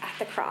flesh at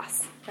the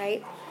cross,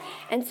 right?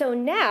 And so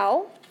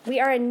now we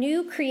are a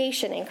new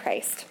creation in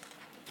Christ.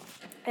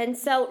 And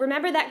so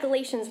remember that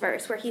Galatians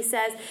verse where he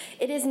says,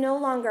 "It is no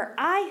longer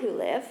I who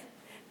live,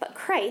 but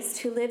Christ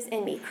who lives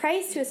in me."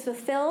 Christ who has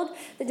fulfilled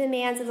the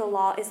demands of the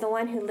law is the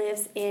one who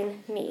lives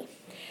in me.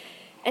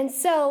 And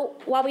so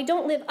while we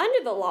don't live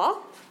under the law,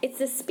 it's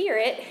the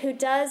Spirit who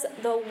does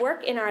the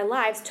work in our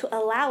lives to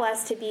allow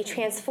us to be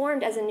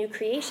transformed as a new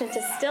creation,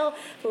 to still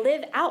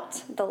live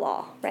out the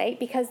law, right?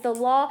 Because the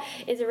law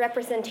is a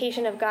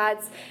representation of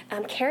God's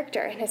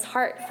character and his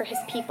heart for his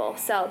people.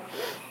 So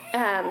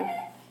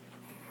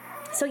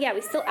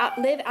we still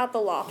live out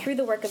the law through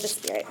the work of the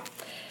Spirit.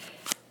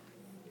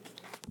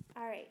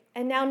 All right,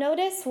 and now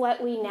notice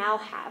what we now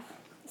have.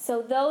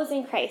 So those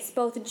in Christ,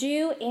 both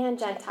Jew and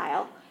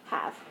Gentile,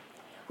 have.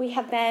 We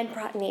have been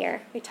brought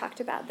near. We talked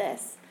about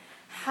this.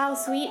 How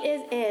sweet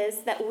it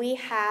is that we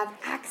have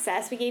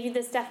access. We gave you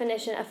this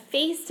definition of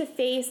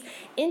face-to-face,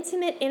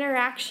 intimate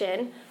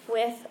interaction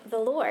with the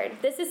Lord.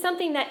 This is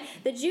something that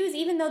the Jews,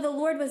 even though the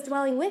Lord was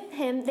dwelling with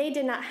him, they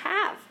did not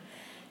have.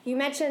 You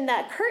mentioned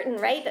that curtain,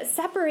 right, that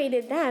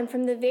separated them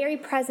from the very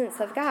presence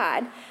of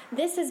God.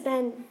 This has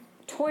been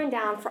torn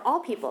down for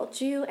all people,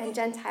 Jew and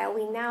Gentile.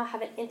 We now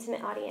have an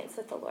intimate audience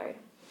with the Lord.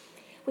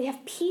 We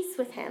have peace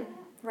with him,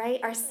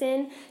 right? Our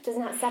sin does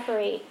not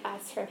separate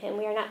us from him.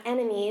 We are not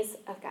enemies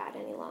of God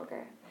any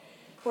longer.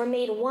 We're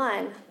made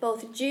one,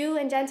 both Jew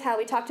and Gentile.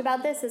 We talked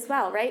about this as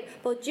well, right?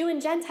 Both Jew and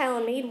Gentile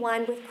are made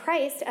one with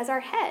Christ as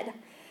our head.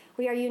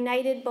 We are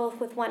united both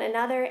with one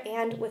another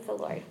and with the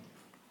Lord.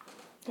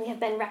 We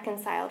have been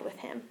reconciled with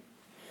him.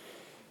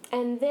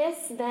 And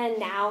this then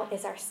now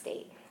is our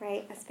state,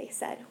 right? As Faith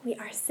said, we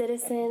are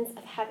citizens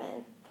of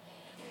heaven.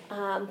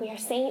 We are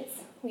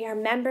saints. We are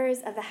members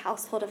of the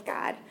household of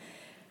God.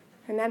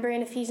 Remember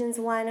in Ephesians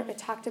 1, we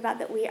talked about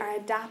that we are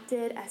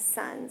adopted as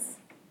sons.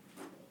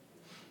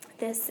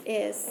 This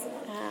is,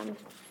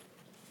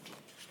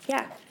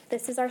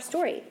 this is our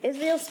story.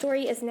 Israel's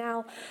story is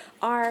now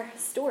our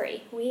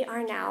story. We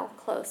are now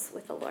close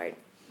with the Lord.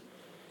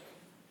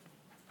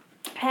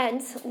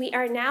 And we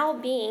are now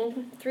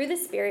being, through the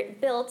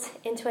Spirit, built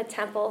into a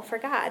temple for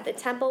God. The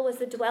temple was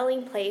the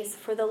dwelling place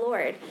for the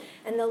Lord.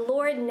 And the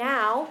Lord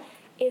now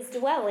is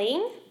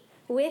dwelling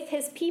with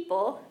his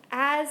people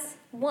as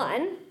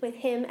one, with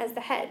him as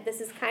the head.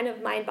 This is kind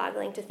of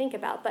mind-boggling to think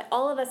about, but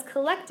all of us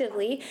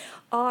collectively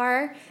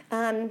are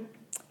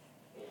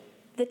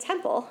the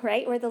temple,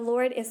 right, where the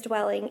Lord is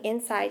dwelling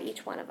inside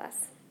each one of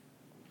us.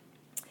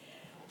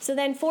 So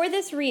then for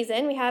this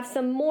reason, we have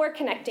some more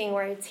connecting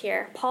words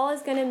here. Paul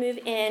is going to move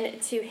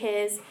into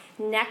his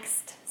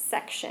next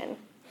section.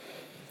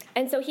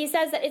 And so he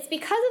says that it's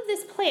because of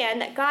this plan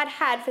that God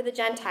had for the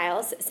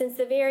Gentiles since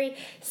the very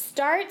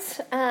start,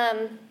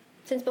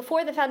 since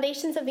before the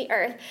foundations of the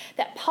earth,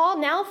 that Paul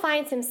now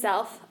finds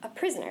himself a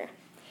prisoner.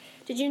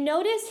 Did you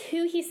notice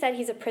who he said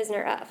he's a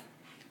prisoner of?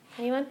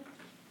 Anyone?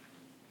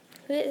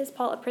 Who is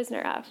Paul a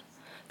prisoner of?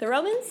 The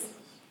Romans?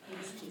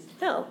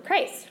 No,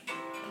 Christ.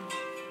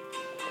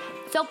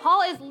 So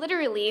Paul is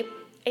literally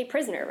a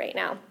prisoner right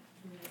now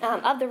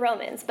of the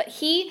Romans, but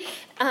he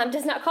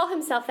does not call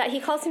himself that. He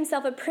calls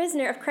himself a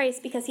prisoner of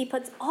Christ because he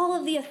puts all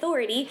of the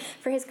authority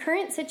for his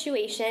current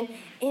situation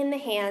in the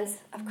hands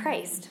of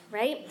Christ,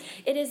 right?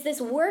 It is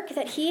this work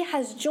that he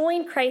has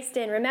joined Christ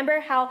in. Remember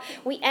how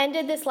we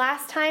ended this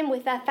last time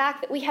with the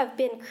fact that we have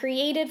been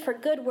created for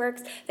good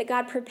works that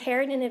God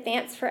prepared in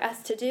advance for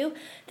us to do?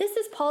 This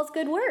is Paul's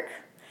good work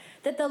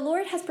that the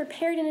Lord has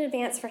prepared in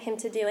advance for him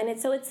to do. And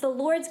so it's the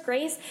Lord's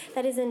grace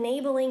that is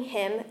enabling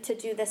him to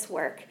do this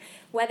work,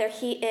 whether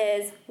he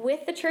is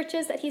with the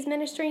churches that he's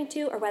ministering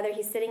to or whether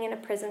he's sitting in a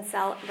prison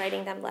cell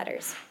writing them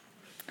letters.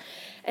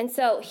 And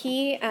so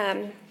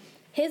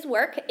his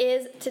work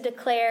is to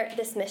declare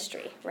this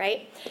mystery,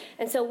 right?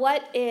 And so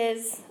what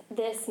is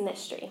this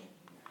mystery?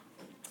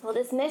 Well,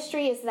 this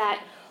mystery is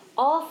that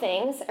all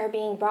things are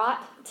being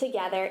brought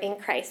together in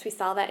Christ. We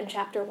saw that in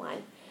chapter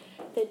 1.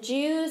 The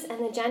Jews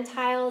and the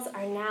Gentiles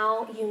are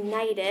now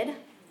united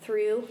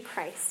through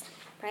Christ,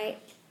 right?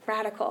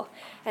 Radical.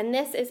 And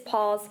this is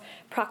Paul's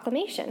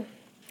proclamation.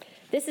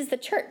 This is the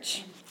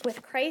church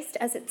with Christ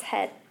as its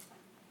head.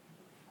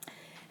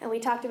 And we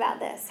talked about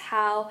this,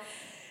 how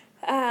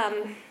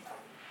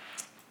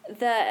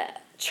the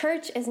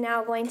church is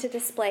now going to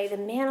display the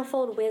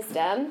manifold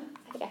wisdom.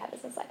 I think I have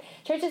this on slide.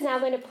 Church is now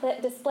going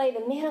to display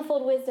the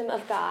manifold wisdom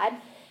of God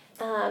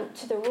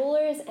to the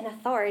rulers and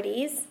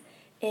authorities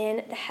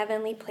in the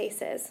heavenly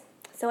places.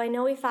 So I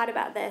know we thought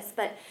about this,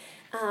 but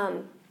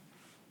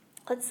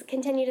let's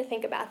continue to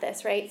think about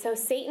this, right? So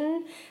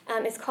Satan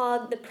is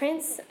called the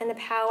prince and the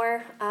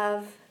power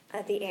of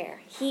the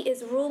air. He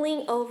is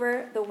ruling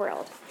over the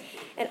world.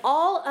 And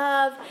all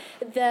of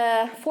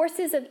the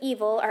forces of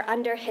evil are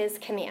under his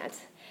command.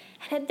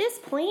 And at this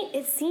point,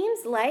 it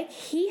seems like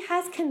he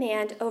has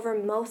command over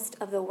most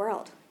of the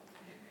world.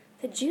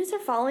 The Jews are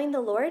following the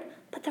Lord,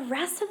 but the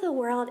rest of the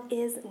world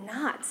is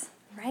not,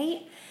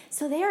 right?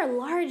 So they are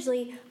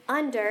largely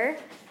under,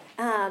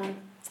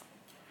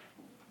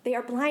 they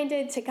are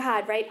blinded to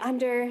God, right,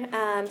 under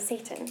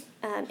Satan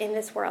in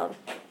this world.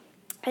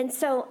 And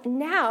so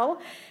now,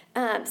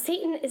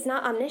 Satan is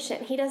not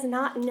omniscient. He does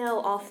not know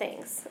all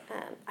things.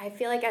 I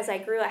feel like as I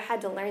grew, I had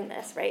to learn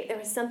this, right? There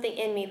was something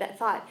in me that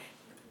thought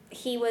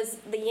he was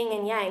the yin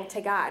and yang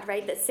to God,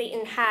 right? That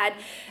Satan had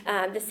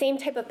the same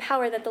type of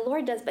power that the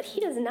Lord does, but he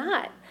does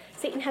not.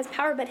 Satan has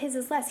power, but his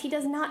is less. He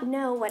does not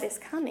know what is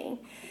coming.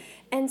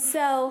 And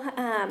so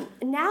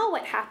now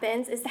what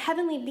happens is the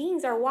heavenly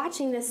beings are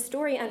watching this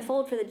story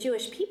unfold for the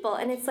Jewish people.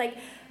 And it's like,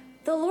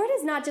 the Lord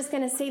is not just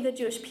going to save the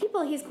Jewish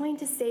people. He's going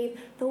to save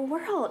the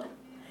world.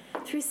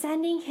 Through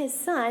sending his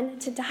son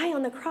to die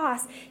on the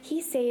cross,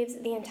 he saves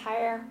the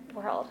entire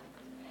world.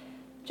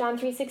 John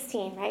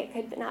 3:16, right?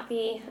 Could not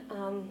be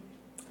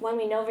one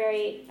we know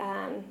very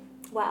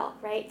well,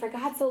 right? For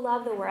God so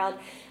loved the world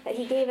that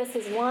he gave us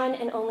his one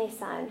and only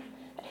Son,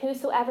 that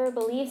whosoever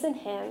believes in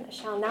him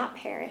shall not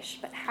perish,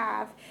 but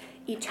have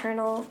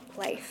eternal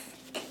life.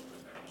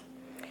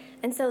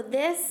 And so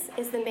this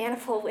is the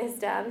manifold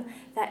wisdom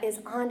that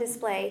is on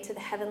display to the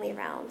heavenly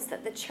realms,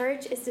 that the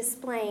church is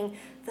displaying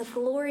the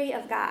glory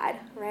of God,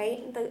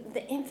 right?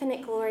 The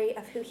infinite glory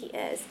of who he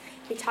is.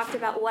 We talked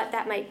about what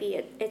that might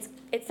be.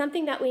 It's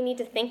something that we need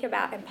to think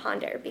about and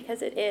ponder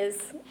because it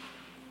is,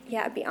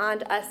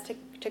 beyond us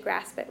to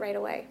grasp it right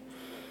away.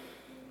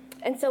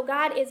 And so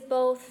God is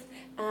both,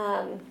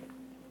 I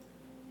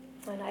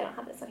don't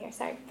have this on here,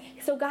 sorry.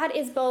 So God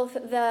is both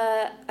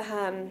the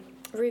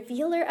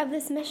revealer of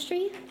this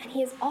mystery, and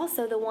he is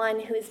also the one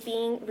who is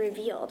being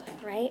revealed,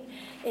 right?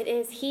 It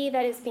is he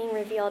that is being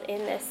revealed in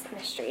this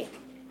mystery.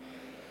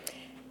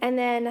 And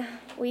then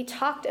we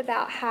talked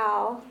about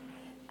how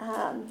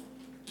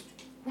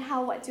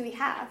now what do we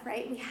have,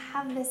 right? We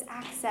have this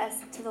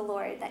access to the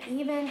Lord that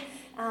even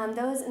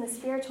those in the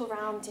spiritual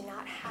realm do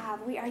not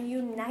have. We are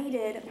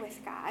united with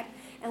God,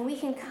 and we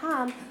can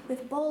come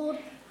with bold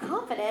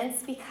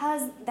confidence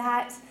because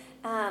that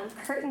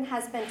curtain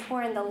has been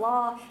torn, the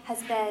law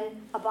has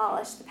been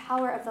abolished, the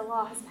power of the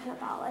law has been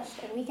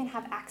abolished, and we can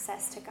have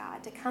access to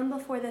God, to come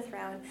before the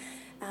throne,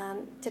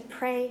 to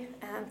pray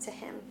to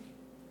him.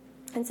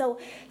 And so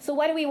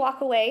what do we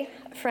walk away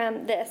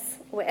from this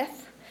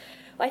with?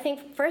 Well, I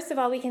think, first of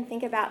all, we can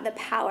think about the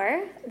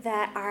power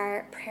that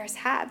our prayers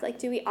have. Like,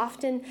 do we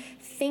often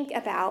think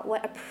about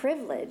what a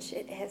privilege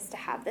it is to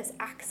have this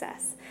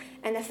access?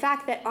 And the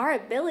fact that our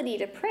ability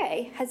to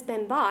pray has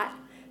been bought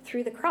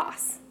through the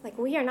cross. Like,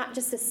 we are not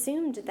just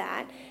assumed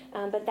that,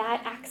 but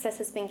that access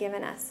has been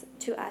given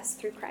to us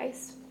through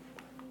Christ.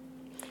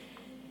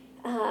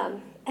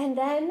 And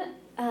then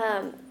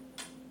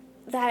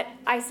that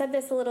I said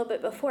this a little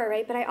bit before,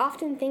 right? But I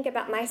often think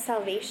about my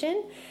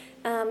salvation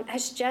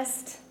as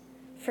just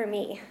for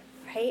me,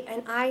 right?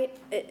 And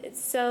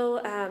it's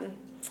so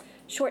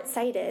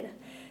short-sighted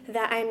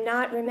that I'm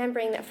not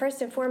remembering that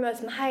first and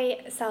foremost, my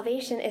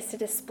salvation is to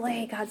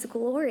display God's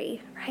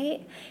glory,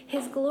 right?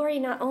 His glory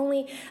not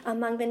only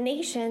among the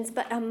nations,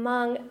 but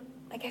among,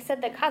 like I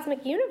said, the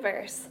cosmic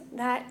universe.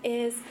 That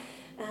is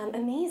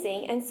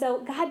amazing. And so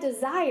God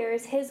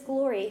desires his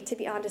glory to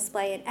be on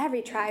display in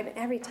every tribe, in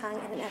every tongue,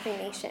 and in every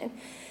nation.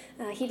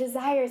 He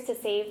desires to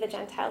save the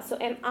Gentiles. So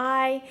am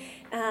I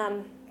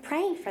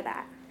praying for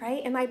that?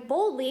 Right? Am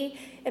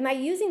I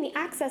using the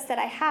access that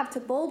I have to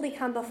boldly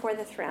come before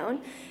the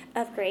throne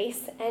of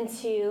grace and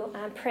to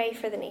pray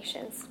for the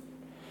nations?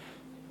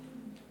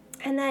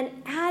 And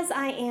then as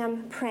I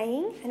am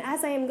praying and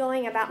as I am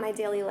going about my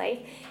daily life,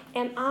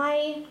 am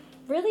I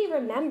really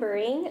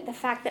remembering the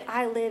fact that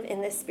I live in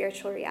this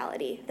spiritual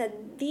reality?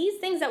 That these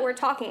things that we're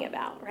talking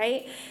about,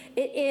 right?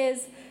 It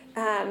is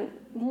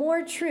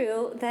more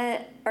true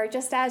or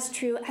just as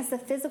true as the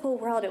physical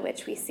world in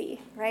which we see,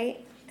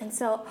 right? And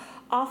so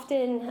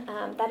often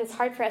that is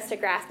hard for us to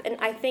grasp, and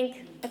I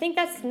think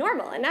that's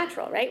normal and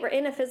natural, right? We're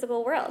in a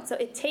physical world, so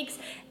it takes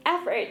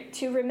effort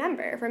to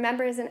remember.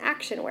 Remember is an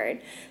action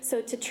word.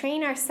 So to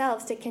train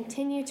ourselves to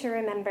continue to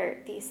remember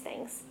these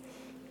things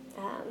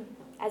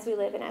as we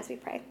live and as we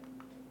pray.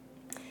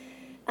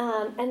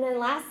 And then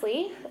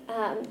lastly,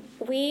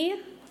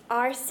 we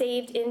are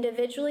saved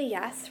individually,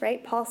 yes,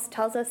 right? Paul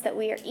tells us that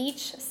we are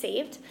each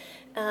saved,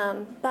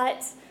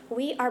 but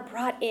we are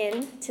brought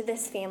in to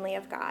this family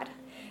of God.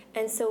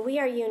 And so we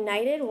are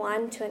united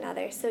one to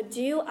another. So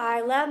do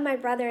I love my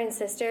brother and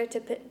sister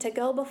to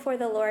go before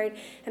the Lord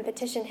and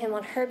petition him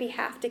on her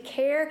behalf, to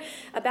care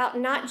about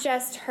not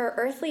just her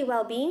earthly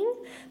well-being,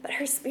 but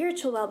her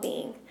spiritual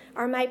well-being?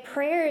 Are my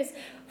prayers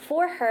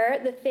for her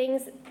the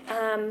things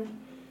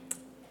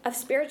of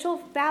spiritual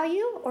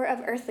value or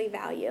of earthly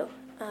value?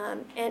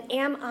 And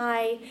am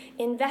I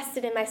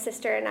invested in my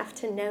sister enough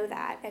to know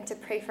that and to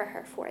pray for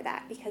her for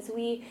that? Because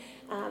we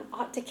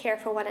ought to care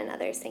for one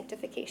another's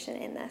sanctification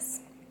in this.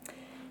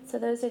 So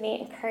those are the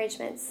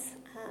encouragements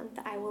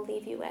that I will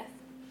leave you with.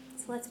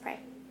 So let's pray.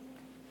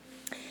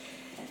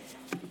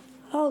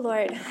 Oh,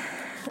 Lord.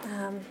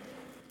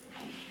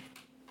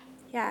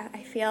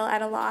 I feel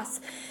at a loss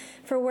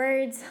for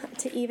words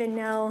to even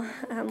know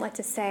what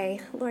to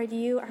say. Lord,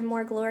 you are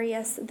more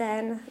glorious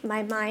than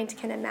my mind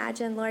can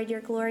imagine. Lord,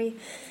 your glory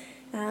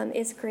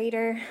is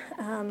greater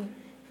than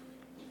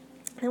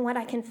what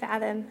I can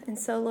fathom. And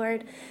so,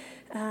 Lord,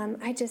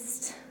 I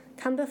just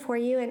come before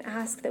you and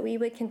ask that we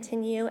would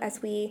continue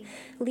as we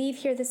leave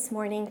here this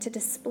morning to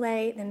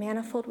display the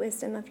manifold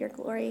wisdom of your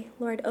glory.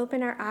 Lord,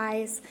 open our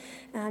eyes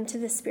to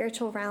the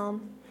spiritual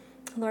realm.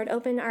 Lord,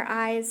 open our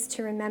eyes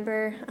to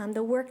remember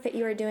the work that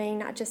you are doing,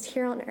 not just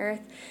here on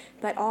earth,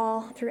 but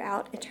all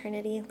throughout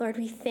eternity. Lord,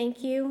 we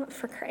thank you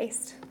for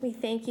Christ. We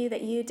thank you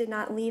that you did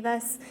not leave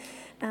us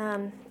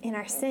in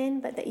our sin,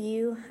 but that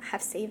you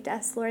have saved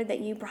us, Lord, that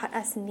you brought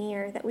us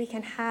near, that we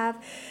can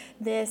have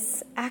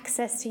this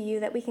access to you,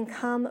 that we can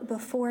come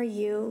before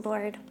you,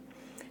 Lord.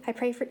 I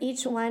pray for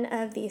each one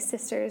of these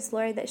sisters,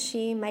 Lord, that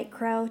she might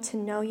grow to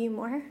know you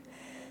more,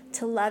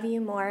 to love you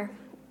more,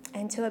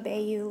 and to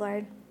obey you,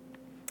 Lord.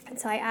 And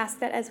so I ask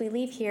that as we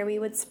leave here, we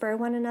would spur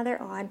one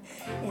another on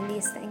in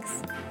these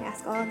things. I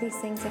ask all of these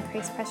things in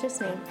Christ's precious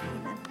name.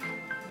 Amen.